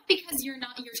 not because you're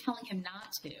telling him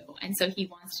not to. And so he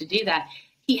wants to do that.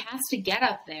 He has to get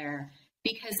up there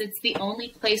because it's the only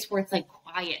place where it's like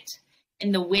quiet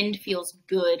and the wind feels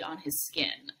good on his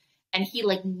skin. And he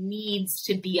like needs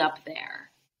to be up there.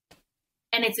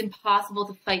 And it's impossible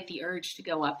to fight the urge to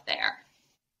go up there.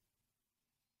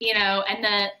 And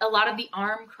then a lot of the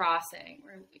arm crossing,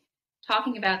 we're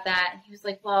talking about that. And he was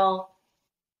like, well,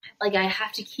 like I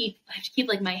have to keep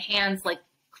like my hands like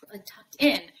tucked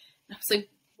in. And I was like,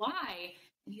 why?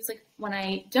 And he's like, when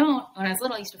I was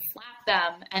little, I used to flap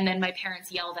them. And then my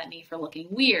parents yelled at me for looking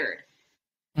weird.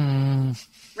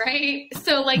 Right?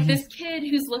 So like this kid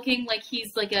who's looking like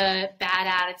he's like a bad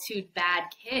attitude, bad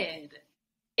kid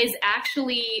is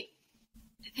actually,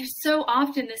 there's so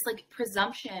often this like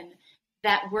presumption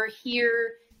that we're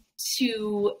here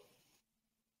to,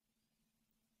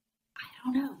 I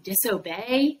don't know,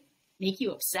 disobey, make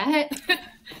you upset.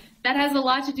 That has a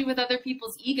lot to do with other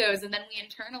people's egos. And then we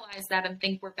internalize that and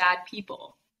think we're bad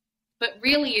people. But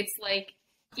really it's like,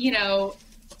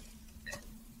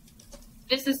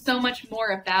 this is so much more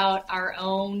about our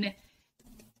own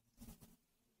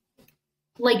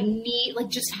need,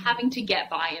 just having to get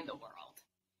by in the world,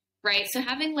 right? So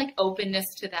having openness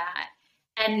to that.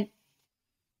 And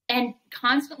and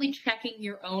constantly checking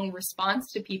your own response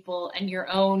to people and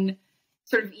your own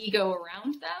sort of ego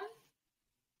around them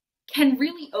can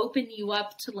really open you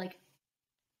up to like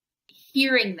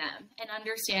hearing them and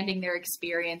understanding their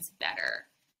experience better.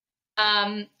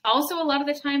 Also, a lot of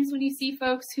the times when you see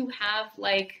folks who have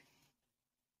like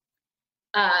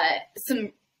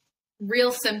some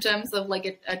real symptoms of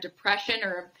like a depression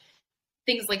or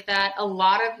things like that, a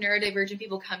lot of neurodivergent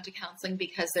people come to counseling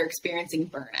because they're experiencing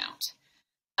burnout.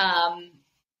 And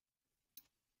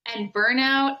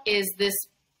burnout is this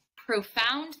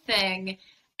profound thing.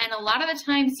 And a lot of the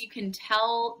times you can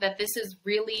tell that this is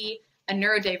really a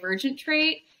neurodivergent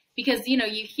trait because, you know,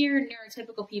 you hear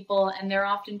neurotypical people and they're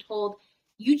often told,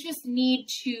 you just need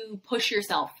to push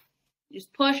yourself. You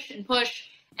just push and push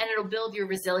and it'll build your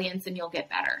resilience and you'll get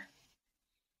better.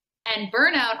 And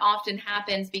burnout often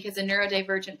happens because a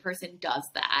neurodivergent person does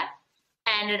that.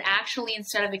 And it actually,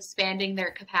 instead of expanding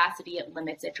their capacity, it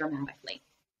limits it dramatically.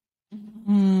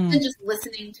 And just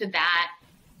listening to that,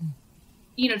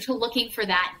 you know, to looking for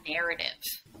that narrative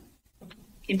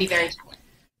can be very telling.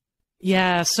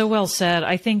 Yeah, so well said.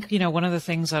 I think, you know, one of the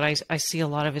things that I see a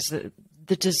lot of is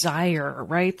the desire,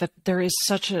 right? That there is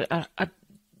such a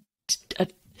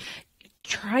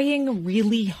trying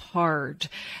really hard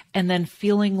and then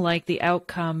feeling like the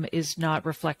outcome is not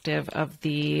reflective of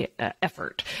the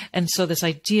effort. And so this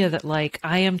idea that like,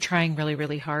 I am trying really,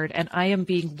 really hard and I am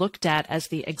being looked at as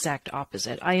the exact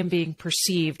opposite. I am being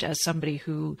perceived as somebody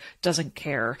who doesn't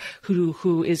care,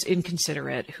 who is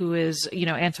inconsiderate, who is, you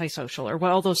know, antisocial or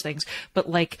all those things. But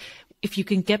like, if you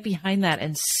can get behind that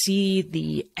and see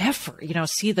the effort, you know,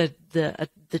 see the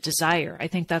desire, I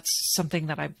think that's something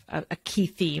that a key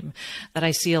theme that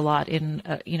I see a lot in,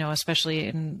 you know, especially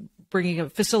in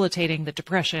facilitating the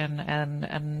depression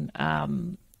and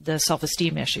the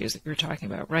self-esteem issues that you're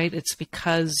talking about, right? It's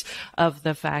because of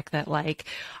the fact that like,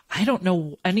 I don't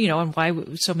know, and you know, and why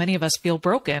so many of us feel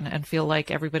broken and feel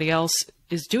like everybody else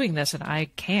is doing this and I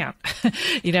can't,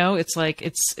 you know, it's like,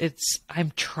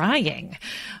 I'm trying.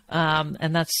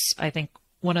 And that's, I think,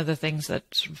 one of the things that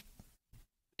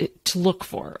to look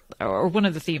for, or one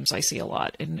of the themes I see a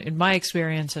lot in my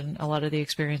experience and a lot of the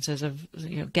experiences of,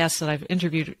 you know, guests that I've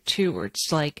interviewed too, where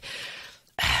it's like,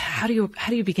 how do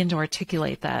you begin to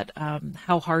articulate that,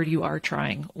 how hard you are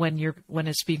trying when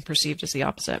it's being perceived as the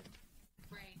opposite?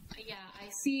 Right. Yeah. I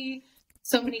see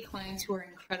so many clients who are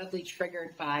incredibly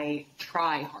triggered by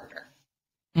try harder.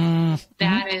 Mm-hmm.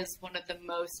 That is one of the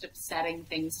most upsetting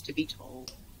things to be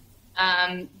told.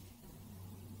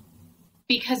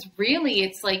 Because really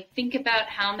it's like, think about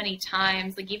how many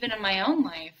times, like even in my own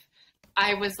life,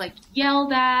 I was like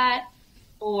yelled at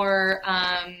or,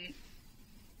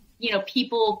 you know,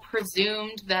 people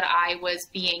presumed that I was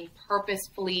being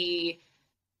purposefully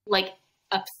like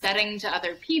upsetting to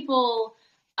other people,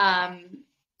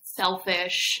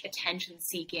 selfish, attention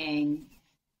seeking.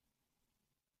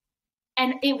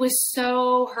 And it was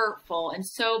so hurtful and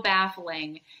so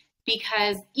baffling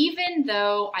because even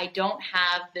though I don't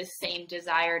have this same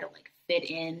desire to like fit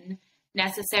in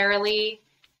necessarily,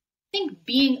 I think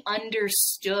being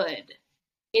understood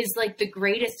is like the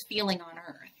greatest feeling on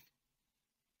earth.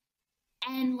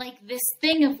 And like this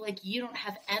thing of like, you don't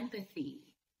have empathy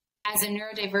as a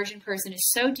neurodivergent person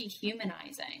is so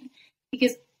dehumanizing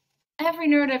because every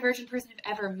neurodivergent person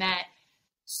I've ever met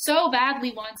so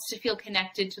badly wants to feel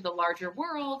connected to the larger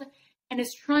world and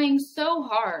is trying so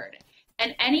hard.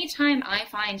 And anytime I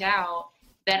find out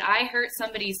that I hurt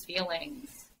somebody's feelings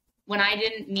when I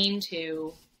didn't mean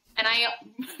to, and I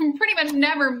pretty much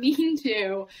never mean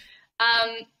to,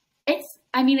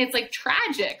 it's like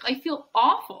tragic. I feel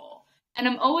awful. And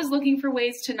I'm always looking for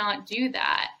ways to not do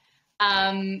that.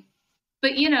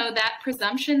 But you know, that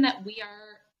presumption that we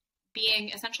are being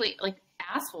essentially like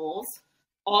assholes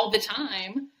all the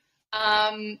time,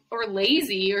 or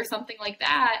lazy or something like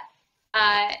that,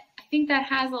 I think that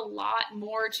has a lot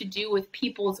more to do with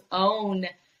people's own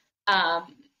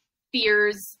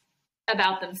fears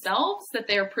about themselves that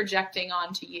they're projecting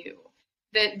onto you.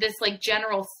 This like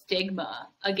general stigma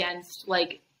against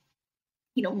like,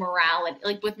 you know, morality,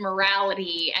 like with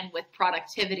morality and with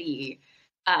productivity,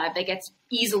 that gets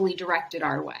easily directed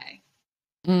our way.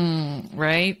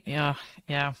 Right. Yeah.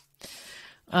 Yeah.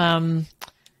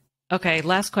 Okay.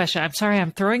 Last question. I'm sorry.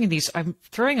 I'm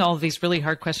throwing all of these really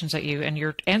hard questions at you and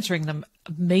you're answering them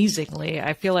amazingly.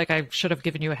 I feel like I should have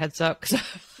given you a heads up because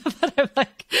I'm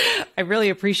like, I really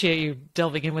appreciate you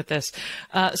delving in with this.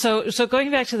 So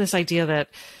going back to this idea that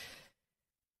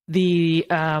the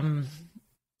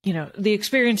the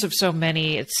experience of so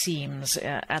many, it seems,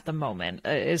 at the moment,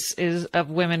 is of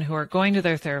women who are going to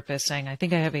their therapist saying, I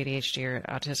think I have ADHD or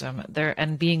autism,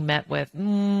 and being met with,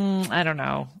 I don't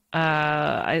know,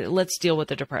 let's deal with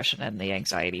the depression and the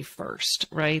anxiety first,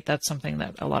 right? That's something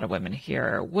that a lot of women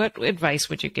hear. What advice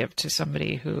would you give to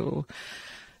somebody who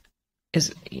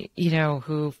is,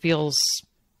 who feels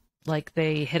like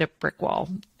they hit a brick wall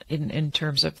in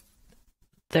terms of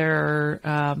their,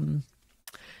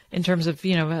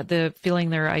 the feeling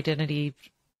their identity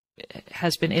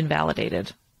has been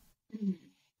invalidated?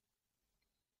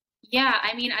 Yeah,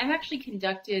 I mean, I've actually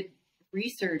conducted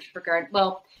research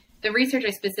the research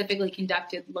I specifically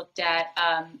conducted looked at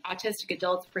autistic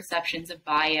adults' perceptions of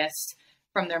bias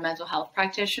from their mental health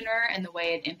practitioner and the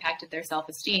way it impacted their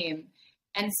self-esteem.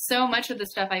 And so much of the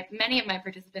stuff, many of my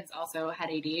participants also had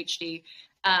ADHD,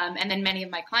 and then many of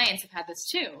my clients have had this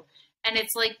too. And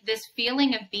it's like this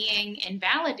feeling of being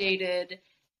invalidated.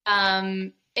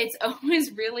 It's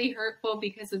always really hurtful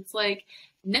because it's like,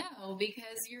 no,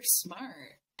 because you're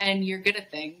smart and you're good at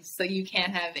things, so you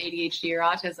can't have ADHD or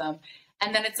autism.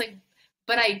 And then it's like,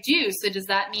 but I do. So does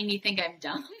that mean you think I'm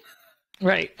dumb?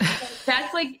 Right.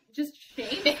 That's like just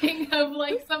shaming of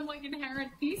like some like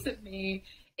inherent piece of me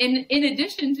in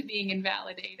addition to being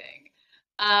invalidating.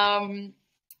 And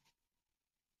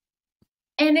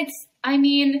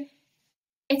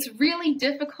it's really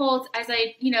difficult as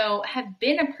I, have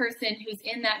been a person who's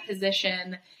in that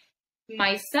position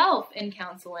myself in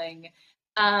counseling.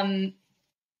 And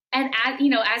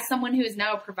as someone who is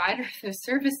now a provider of those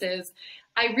services,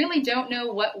 I really don't know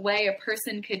what way a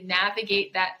person could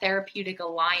navigate that therapeutic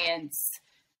alliance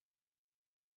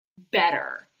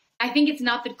better. I think it's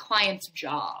not the client's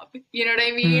job. You know what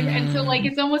I mean? And so like,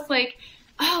 it's almost like,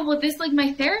 oh, well, this, like,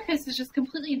 my therapist is just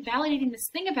completely invalidating this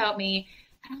thing about me.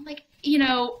 And I'm like,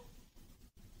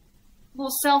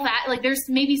 there's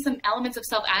maybe some elements of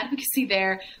self-advocacy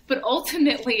there, but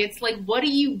ultimately it's like, what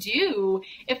do you do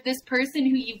if this person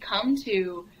who you come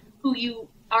to, who you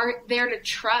are there to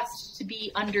trust, to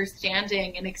be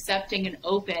understanding and accepting and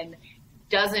open,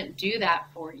 doesn't do that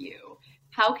for you?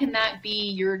 How can that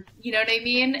be you know what I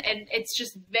mean? And it's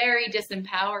just very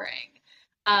disempowering.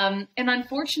 And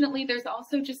unfortunately, there's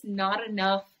also just not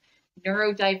enough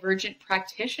neurodivergent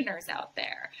practitioners out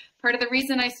there. Part of the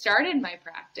reason I started my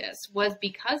practice was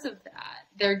because of that.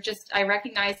 I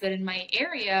recognize that in my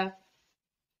area,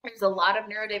 there's a lot of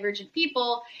neurodivergent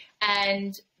people,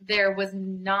 and there was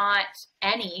not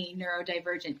any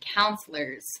neurodivergent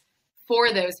counselors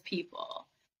for those people.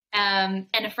 And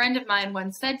a friend of mine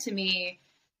once said to me,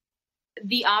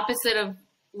 the opposite of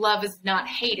love is not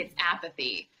hate, it's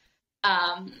apathy.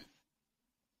 And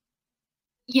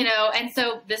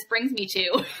so this brings me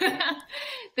to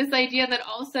this idea that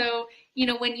also,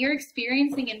 when you're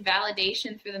experiencing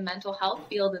invalidation through the mental health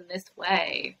field in this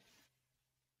way,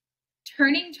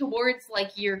 turning towards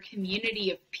like your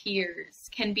community of peers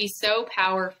can be so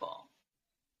powerful,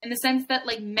 in the sense that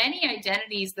like many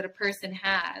identities that a person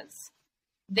has,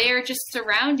 they're just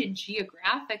surrounded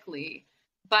geographically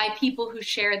by people who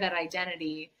share that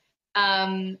identity.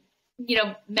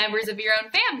 Members of your own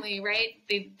family, right?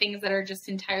 The things that are just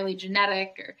entirely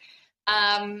genetic. Or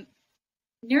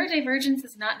neurodivergence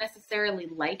is not necessarily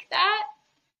like that,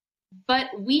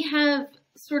 but we have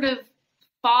sort of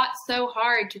fought so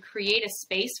hard to create a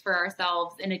space for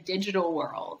ourselves in a digital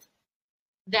world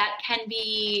that can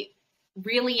be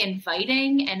really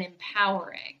inviting and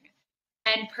empowering.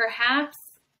 And perhaps,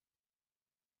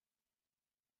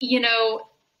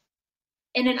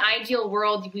 in an ideal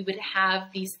world, we would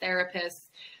have these therapists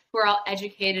who are all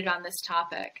educated on this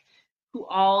topic, who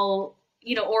all,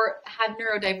 or have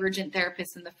neurodivergent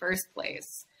therapists in the first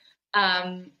place.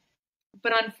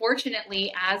 But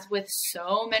unfortunately, as with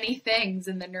so many things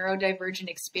in the neurodivergent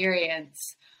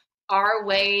experience, our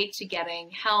way to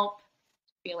getting help,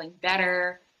 feeling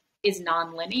better, is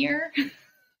nonlinear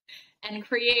and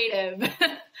creative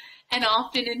and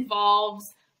often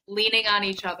involves leaning on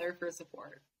each other for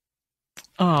support.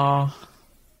 Oh,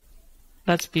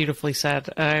 that's beautifully said.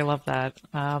 I love that.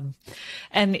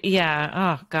 And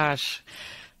yeah, oh gosh,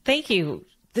 thank you.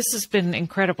 This has been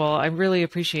incredible. I really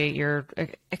appreciate your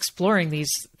exploring these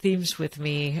themes with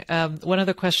me. One of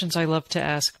the questions I love to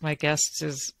ask my guests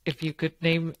is, if you could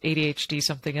name ADHD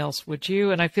something else, would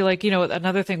you? And I feel like,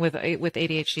 another thing with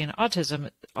ADHD and autism,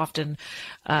 often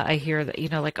I hear that,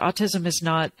 like autism is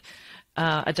not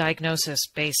a diagnosis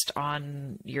based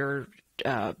on your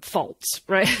faults,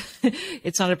 right?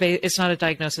 It's not a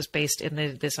diagnosis based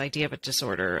in this idea of a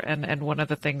disorder. And one of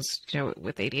the things,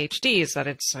 with ADHD is that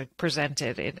it's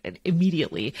presented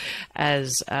immediately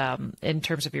as, in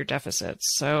terms of your deficits.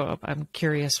 So I'm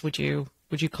curious, would you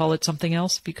would you call it something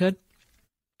else if you could?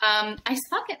 I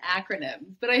suck at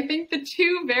acronyms, but I think the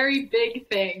two very big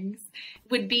things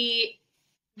would be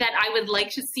that I would like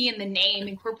to see in the name,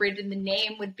 incorporated in the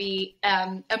name, would be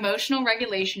emotional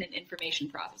regulation and information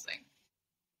processing.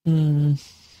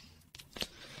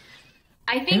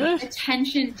 I think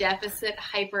attention deficit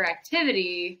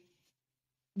hyperactivity,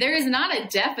 there is not a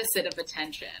deficit of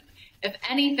attention. If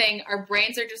anything, our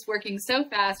brains are just working so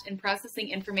fast and processing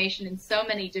information in so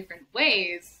many different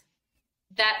ways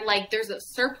that like there's a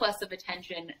surplus of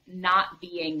attention not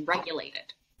being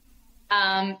regulated.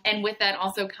 And with that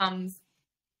also comes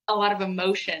a lot of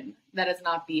emotion that is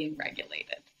not being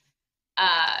regulated.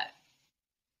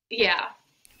 Yeah.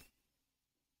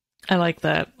 I like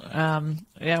that.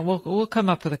 Yeah, we'll come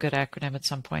up with a good acronym at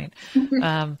some point.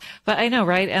 But I know,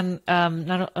 right? And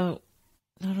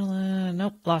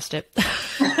nope, lost it.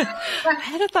 I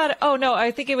had a thought. Oh no,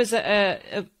 I think it was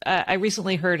I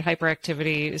recently heard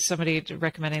hyperactivity. Somebody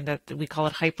recommending that we call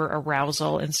it hyper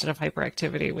arousal instead of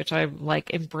hyperactivity, which I'm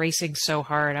like embracing so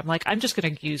hard. I'm like, I'm just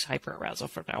going to use hyper arousal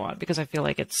from now on because I feel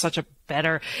like it's such a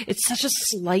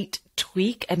slight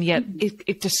tweak, and yet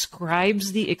it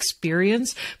describes the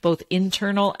experience, both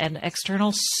internal and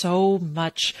external, so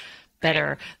much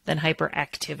better than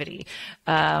hyperactivity.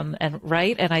 And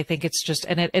I think it's just,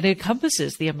 and it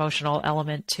encompasses the emotional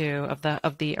element too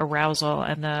of the arousal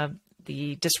and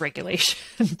the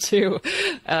dysregulation too.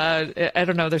 I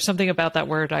don't know. There's something about that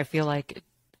word. I feel like it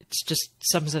just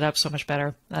sums it up so much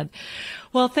better.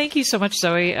 Well, thank you so much,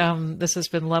 Zoe. This has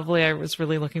been lovely. I was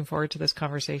really looking forward to this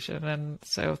conversation. And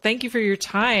so thank you for your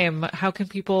time. How can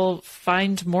people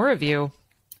find more of you?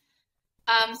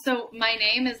 So my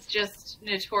name is just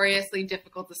notoriously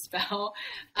difficult to spell.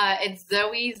 It's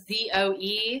Zoe,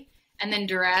 Zoe, and then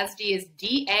Darazsdi is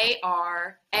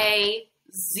Darazsdi.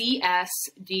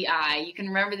 You can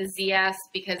remember the ZS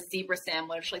because zebra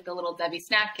sandwich, like the little Debbie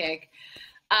snack cake.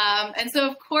 And so,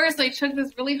 of course, I took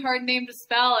this really hard name to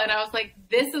spell, and I was like,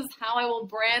 this is how I will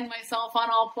brand myself on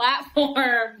all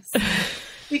platforms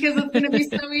because it's going to be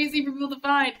so easy for people to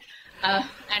find.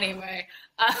 Anyway.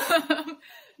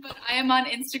 But I am on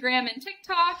Instagram and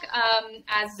TikTok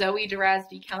as Zoe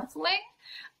Darazsdi Counseling.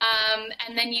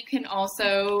 And then you can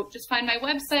also just find my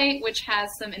website, which has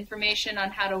some information on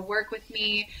how to work with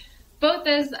me, both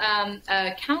as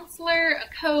a counselor, a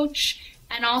coach,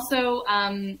 and also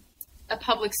a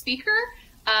public speaker.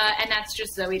 And that's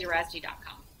just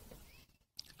zoedarazsdi.com.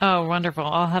 Oh, wonderful.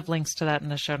 I'll have links to that in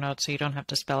the show notes so you don't have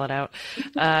to spell it out,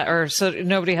 or so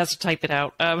nobody has to type it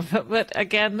out. But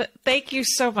again, thank you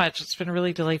so much. It's been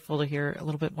really delightful to hear a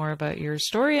little bit more about your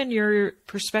story and your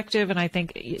perspective. And I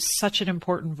think such an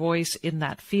important voice in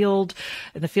that field,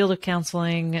 in the field of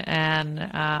counseling. And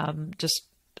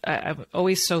I'm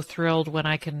always so thrilled when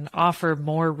I can offer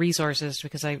more resources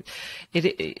because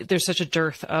there's such a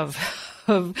dearth of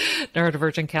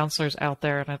neurodivergent counselors out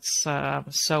there. And it's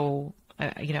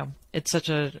it's such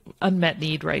an unmet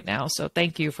need right now. So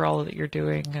thank you for all that you're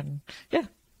doing. And yeah.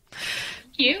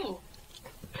 Thank you.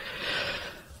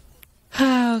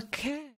 Okay.